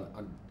fished it well,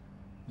 and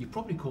you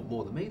probably caught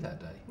more than me that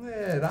day.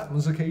 Yeah, it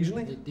happens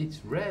occasionally.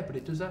 It's rare, but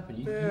it does happen.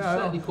 You Yeah,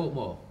 certainly caught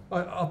more.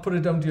 I'll put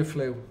it down to your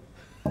flu.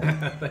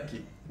 Thank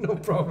you. No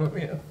problem,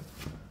 yeah.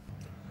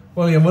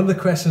 Well, yeah, one of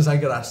the questions I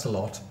get asked a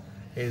lot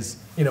is,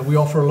 you know, we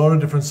offer a lot of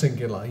different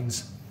sinking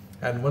lines.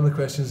 And one of the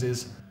questions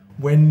is,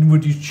 when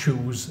would you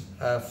choose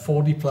a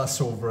 40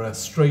 plus over a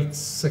straight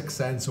 6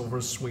 cents over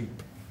a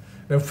sweep?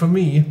 Now for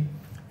me,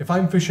 if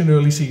I'm fishing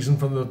early season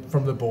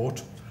from the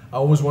boat, I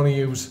always want to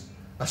use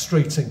a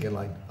straight sinking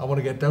line. I want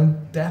to get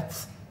down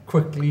depth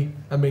quickly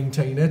and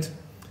maintain it.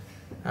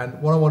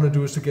 And what I want to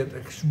do is to get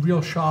a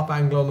real sharp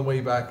angle on the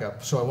way back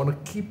up. So I want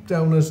to keep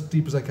down as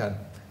deep as I can.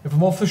 If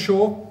I'm off the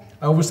shore,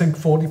 I always think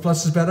 40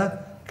 plus is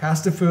better.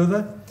 Cast it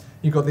further.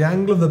 You've got the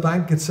angle of the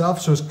bank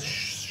itself, so it's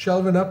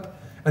shelving up,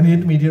 and the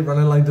intermediate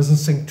running line doesn't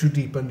sink too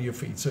deep under your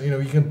feet, so you know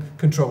you can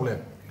control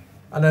it.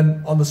 And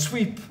then on the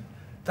sweep,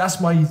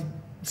 that's my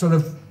sort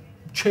of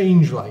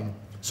change line.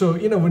 So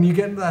you know when you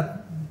get into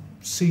that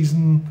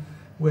season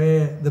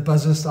where the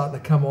buzzers starting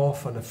to come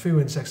off and a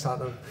few insects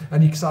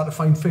and you can start to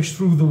find fish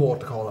through the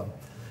water column.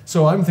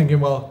 So I'm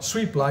thinking, well,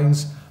 sweep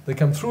lines, they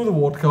come through the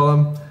water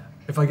column.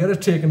 If I get a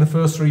take in the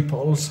first 3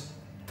 pulls,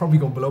 probably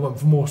going below them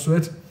for most of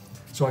it,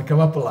 so I come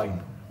up a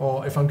line.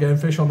 Or if I'm getting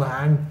fish on the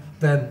hang,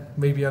 then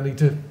maybe I need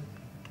to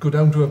go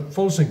down to a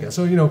full sinker.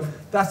 So, you know,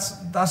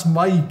 that's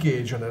my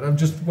gauge on it. I'm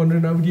just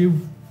wondering how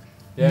you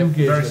gauge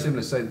very it.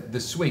 similar. So the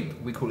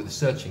sweep, we call it the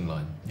searching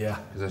line. Yeah.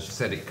 Because as you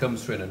said, it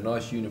comes through in a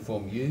nice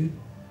uniform U.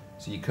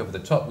 So you cover the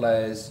top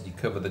layers, you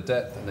cover the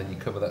depth, and then you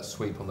cover that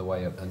sweep on the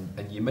way up.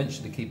 And you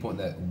mentioned the key point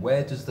there.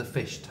 Where does the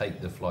fish take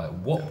the fly? At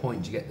what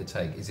point do you get the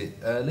take? Is it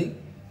early?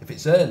 If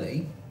it's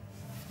early,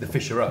 the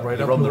fish are up. Right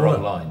You're up on the the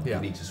wrong water. line. Yeah.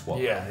 You need to swap.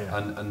 Yeah.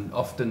 And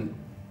often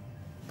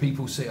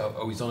people say,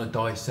 oh, he's on a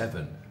die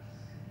 7.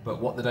 But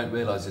what they don't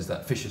realise is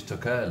that fishers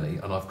took early,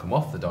 and I've come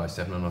off the die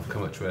 7 and I've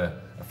come up to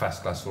a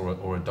fast glass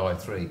or a die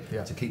 3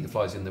 to keep the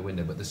flies in the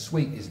window. But the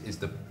sweep is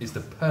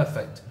the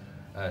perfect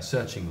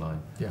searching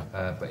line.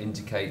 But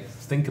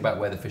think about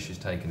where the fish is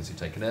taken. Is it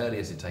taken early?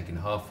 Is it taken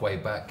halfway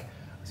back?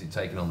 Is it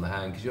taken on the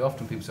hand? Because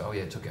often people say, oh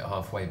yeah, it took it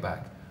halfway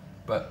back.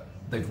 But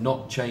they've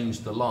not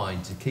changed the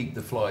line to keep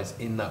the flies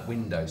in that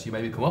window. So you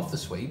maybe come off the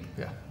sweep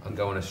and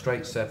go on a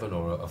straight 7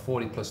 or a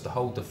 40 plus to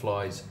hold the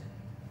flies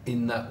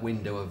in that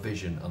window of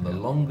vision. And the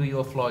longer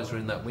your flies are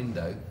in that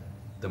window,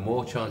 the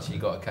more chance you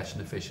got of catching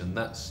the fish. And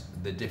that's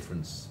the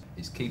difference.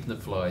 It's keeping the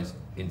flies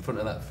in front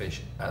of that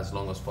fish as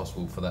long as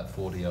possible for that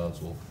 40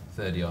 yards or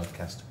 30-yard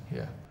cast.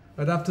 Yeah,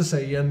 I'd have to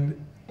say,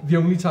 and the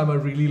only time I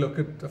really look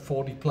at a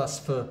 40 plus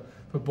for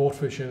boat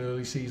fishing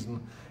early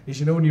season is,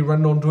 you know, when you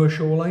run onto a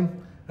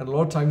shoreline, and a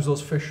lot of times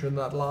those fish are in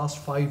that last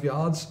 5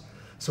 yards.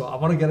 So I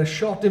want to get a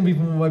shot in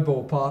before my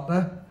boat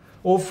partner,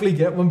 hopefully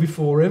get one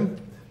before him,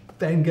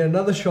 then get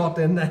another shot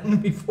in then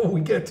before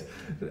we get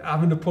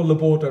having to pull the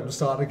boat out and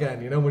start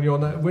again. You know, when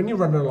you're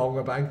running along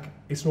a bank,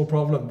 it's no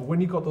problem. But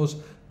when you've got those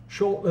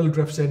short little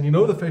drifts in, you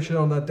know the fish are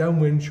on that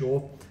downwind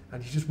shore,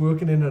 and you're just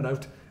working in and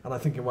out. And I'm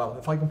thinking, well,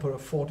 if I can put a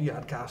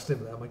 40-yard cast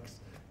in there, I might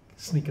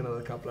sneak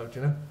another couple out,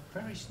 you know?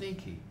 Very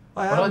sneaky.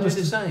 I do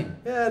the same.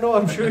 Yeah, no,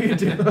 I'm sure you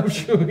do. I'm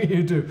sure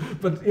you do.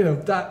 But, you know,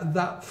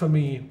 that for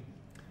me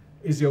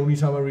is the only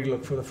time I really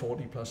look for the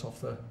 40 plus off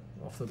the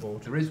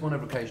boat. There is one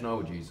other occasion I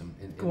would use them,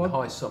 in the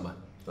high summer.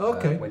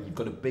 Okay. When you've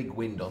got a big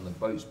wind on, the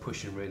boat's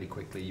pushing really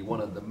quickly. You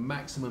want the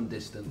maximum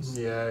distance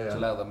to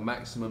allow the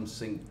maximum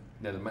sink,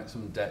 the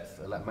maximum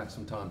depth,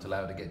 maximum time to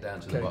allow it to get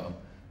down to the bottom.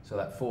 So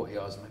that 40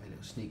 yards, maybe a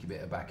little sneaky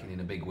bit of backing in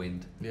a big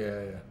wind.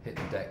 Hit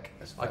the deck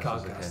as fast as I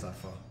can't cast that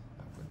far.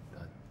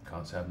 I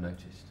can't say I've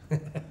noticed.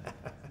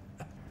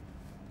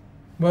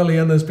 Well,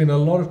 Iain, there's been a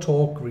lot of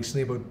talk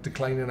recently about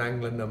declining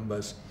angler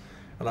numbers,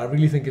 and I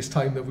really think it's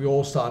time that we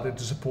all started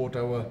to support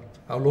our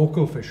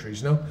local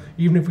fisheries. You know,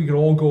 even if we could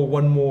all go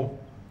one more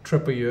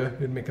trip a year,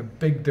 it'd make a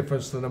big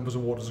difference to the numbers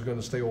of waters that are going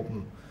to stay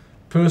open.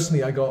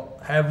 Personally, I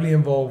got heavily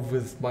involved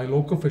with my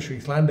local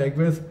fisheries,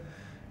 Llandegwydd.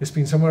 It's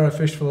been somewhere I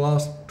fished for the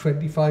last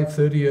 25,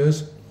 30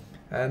 years,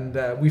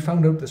 and we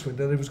found out this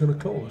winter that it was going to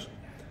close.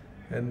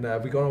 And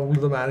we got hold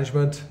of the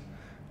management,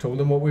 told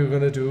them what we were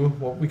going to do,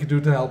 what we could do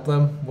to help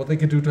them, what they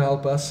could do to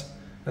help us.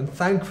 And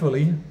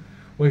thankfully,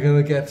 we're going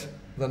to get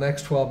the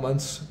next 12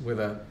 months with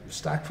a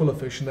stack full of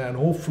fish in there, and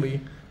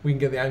hopefully we can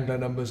get the angler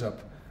numbers up.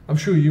 I'm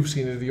sure you've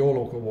seen it in your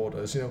local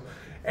waters. You know,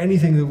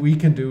 anything that we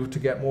can do to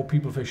get more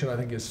people fishing, I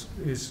think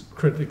is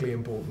critically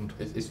important.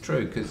 It's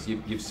true, because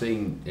you've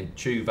seen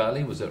Chew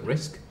Valley was at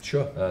risk.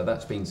 Sure.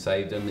 That's been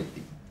saved, and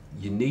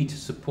you need to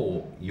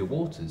support your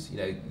waters. You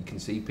know, you can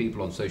see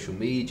people on social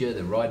media,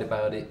 they write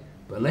about it,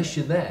 but unless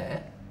you're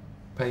there,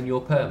 paying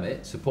your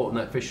permit, supporting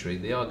that fishery,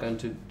 they are going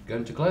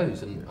to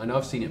close. And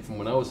I've seen it from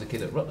when I was a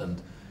kid at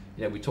Rutland.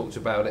 You know, we talked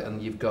about it,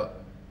 and you've got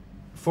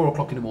 4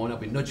 o'clock in the morning,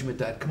 I'll be nudging my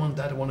dad, come on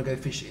Dad, I want to go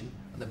fishing.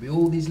 And there'll be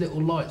all these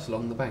little lights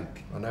along the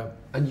bank. I know.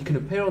 And you can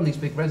appear on these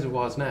big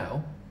reservoirs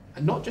now,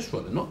 and not just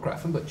Rutland, not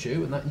Grafton, but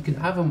Chew, and that you can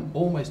have them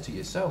almost to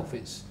yourself.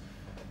 It's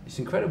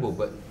incredible,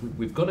 but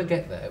we've got to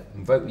get there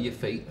and vote with your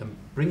feet and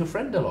bring a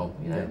friend along.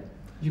 You know,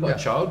 you've got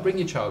a child, bring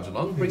your child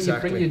along, bring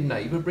your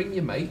neighbour, bring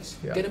your mates,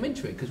 get them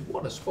into it, because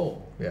what a sport.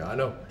 Yeah, I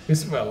know.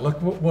 Well,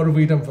 look, what have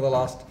we done for the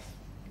last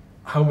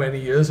how many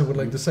years, I would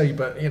like to say,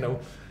 but you know,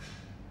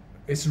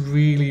 it's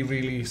really,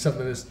 really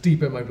something that's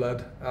deep in my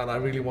blood, and I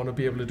really want to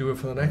be able to do it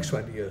for the next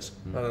 20 years.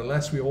 And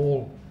unless we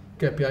all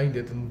get behind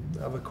it and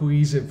have a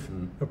cohesive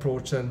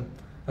approach, then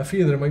I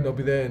fear that it might not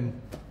be there in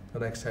the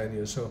next 10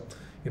 years. So,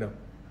 you know,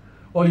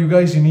 all you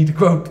guys, you need to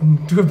go out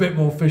and do a bit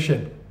more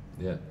fishing.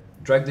 Yeah.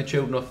 Drag the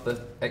children off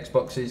the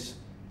Xboxes,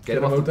 get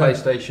them off the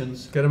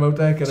PlayStations. Get them out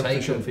there, get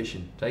them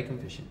fishing. Take them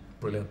fishing.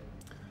 Brilliant.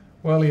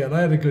 Well, Iain, I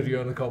had a good year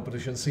on the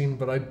competition scene,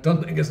 but I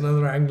don't think there's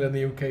another angler in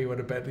the UK who had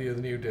a better year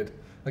than you did.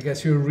 I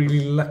guess you were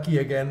really lucky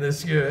again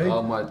this year, eh?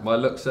 Oh, my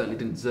luck certainly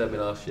didn't deserve me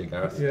last year,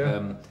 Gareth.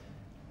 Yeah.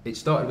 It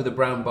started with a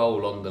brown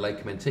bowl on the Lake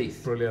of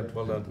Menteith. Brilliant,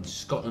 well done. And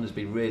Scotland has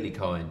been really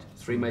kind.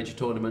 3 major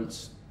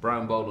tournaments,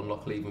 brown bowl on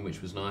Loch Leven,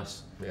 which was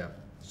nice. Yeah.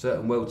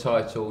 Certain world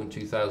title in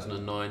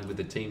 2009 with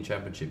the team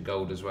championship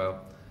gold as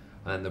well.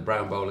 And the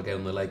brown bowl again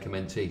on the Lake of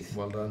Menteith.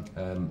 Well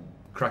done.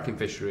 Cracking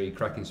fishery,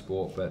 cracking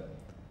sport, but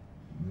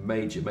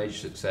major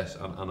success,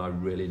 and I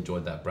really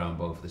enjoyed that brown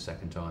bowl for the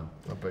second time.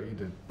 I bet you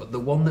did. But the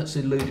one that's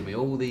eluded me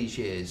all these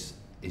years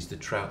is the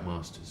Trout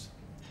Masters.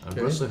 And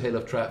Russell Hill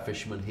of Trout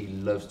Fisherman, he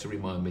loves to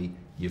remind me,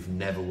 you've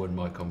never won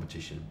my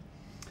competition.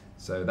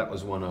 So that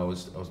was one I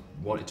was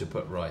wanted to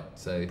put right.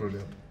 So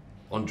brilliant.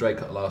 On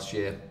Draycott last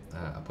year,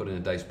 I put in a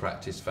day's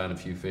practice, found a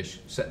few fish,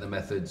 set the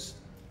methods.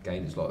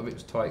 Again, a lot of it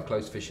was tight,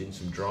 close fishing,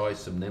 some dry,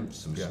 some nymphs,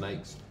 some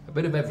snakes, a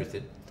bit of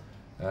everything.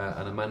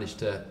 And I managed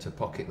to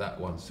pocket that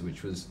once,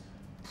 which was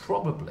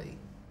probably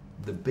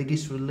the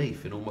biggest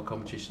relief in all my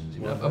competitions.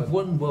 You know, I've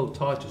won world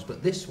titles,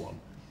 but this one,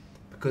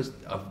 because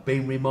I've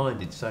been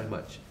reminded so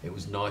much, it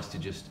was nice to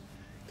just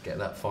get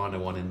that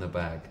final one in the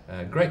bag.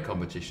 Great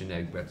competition.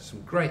 We had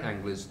some great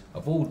anglers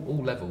of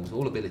all levels,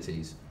 all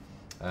abilities,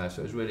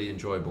 So it was really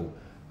enjoyable.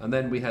 And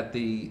then we had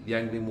the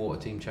Angling Water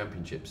Team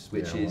Championships,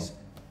 which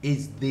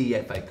is the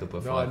FA Cup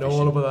of fly I know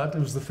fishing. all about that.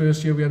 It was the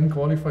first year we hadn't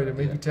qualified in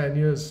maybe 10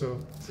 years, so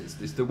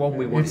it's the one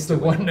we wanted it's to the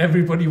win. one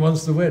everybody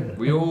wants to win.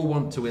 We all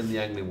want to win the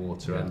Angling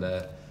Water, and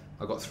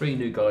I got 3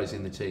 new guys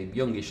in the team,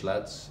 youngish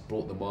lads,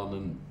 brought them on,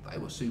 and they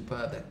were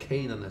superb. They're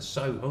keen and they're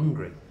so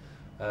hungry,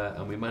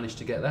 and we managed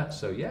to get that.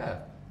 So yeah,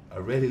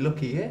 a really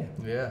lucky year.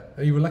 Yeah,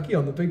 and you were lucky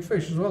on the big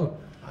fish as well.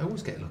 I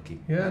always get lucky.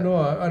 Yeah, no,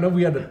 I know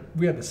we had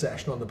a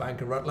session on the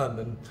bank of Rutland,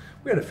 and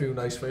we had a few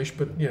nice fish,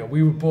 but you know,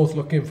 we were both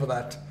looking for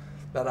that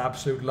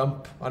absolute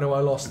lump. I know I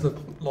lost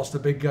the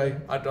big guy.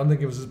 I don't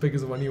think it was as big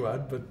as the one you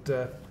had,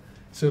 but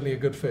certainly a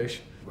good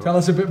fish. Well, tell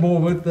us a bit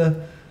more about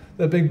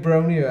the big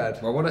brownie you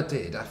had. Well, what I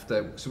did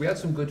after, so we had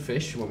some good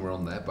fish when we were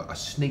on there, but I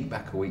sneaked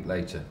back a week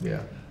later.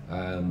 Yeah.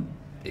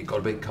 It got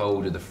a bit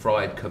colder, the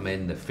fry had come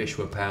in, the fish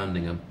were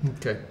pounding them.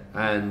 Okay.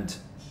 And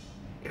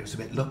it was a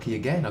bit lucky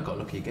again. I got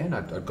lucky again.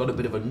 I got a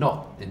bit of a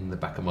knot in the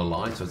back of my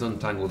line, so I was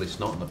untangled this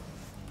knot and I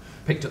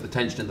picked up the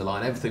tension in the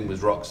line. Everything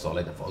was rock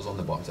solid. I thought I was on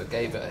the bottom, so I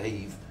gave it a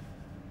heave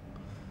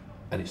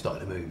and it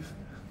started to move.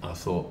 And I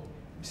thought,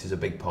 this is a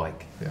big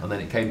pike. Yeah. And then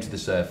it came to the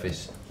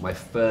surface. My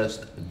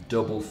first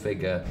double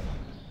figure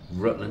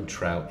Rutland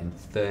trout in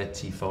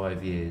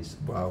 35 years.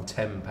 Wow.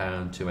 10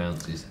 pound, 2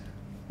 ounces.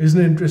 Isn't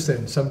it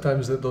interesting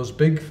sometimes that those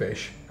big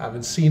fish,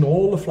 having seen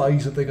all the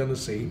flies that they're going to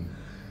see,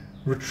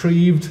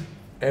 retrieved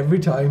every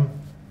time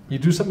you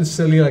do something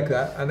silly like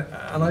that,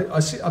 and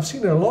I've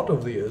seen it a lot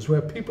over the years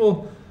where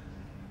people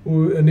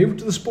who are new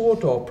to the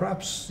sport, or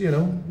perhaps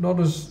not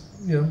as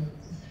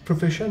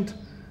proficient,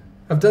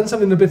 have done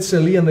something a bit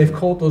silly and they've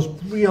caught those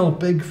real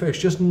big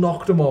fish, just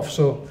knocked them off.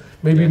 So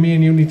maybe me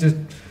and you need to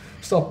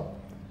stop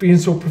being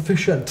so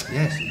proficient.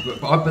 Yes,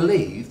 but I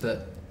believe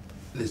that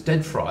there's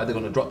dead fry, they're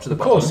going to drop to the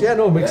bottom. Of course, yeah,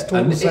 no, it makes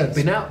total sense. And it's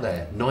been out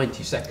there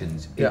 90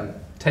 seconds in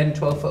 10,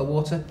 12 foot of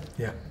water.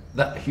 Yeah.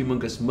 That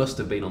humongous must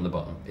have been on the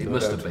bottom. It No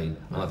must doubt. have been.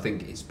 And I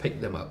think it's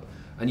picked them up.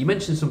 And you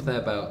mentioned something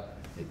about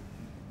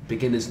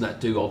beginners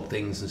that do odd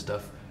things and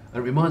stuff.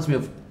 And it reminds me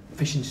of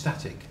fishing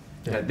static.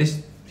 Yeah.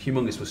 This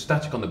humongous was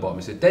static on the bottom.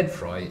 It's a dead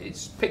fry.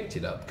 It's picked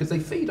it up because they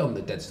feed on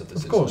the dead stuff that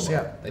Of sits on course, the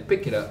bottom. yeah. They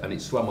pick it up and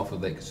it swam off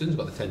of it. As soon as it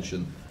got the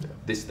tension,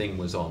 this thing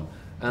was on.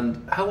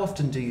 And how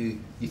often do you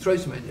throw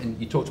something, and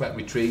you talked about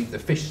retrieve, the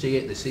fish see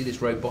it, they see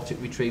this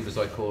robotic retrieve as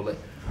I call it,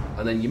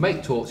 and then you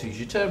make tortoise,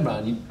 you turn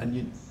around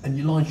and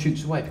your line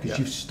shoots away because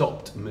you've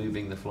stopped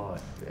moving the fly.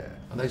 Yeah.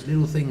 And those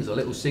little things are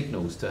little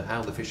signals to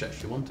how the fish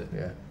actually want it.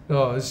 Yeah.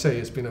 No, as I say,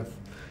 it's been a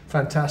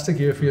fantastic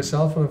year for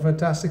yourself and a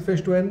fantastic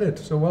fish to end it.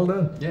 So well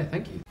done. Yeah,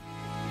 thank you.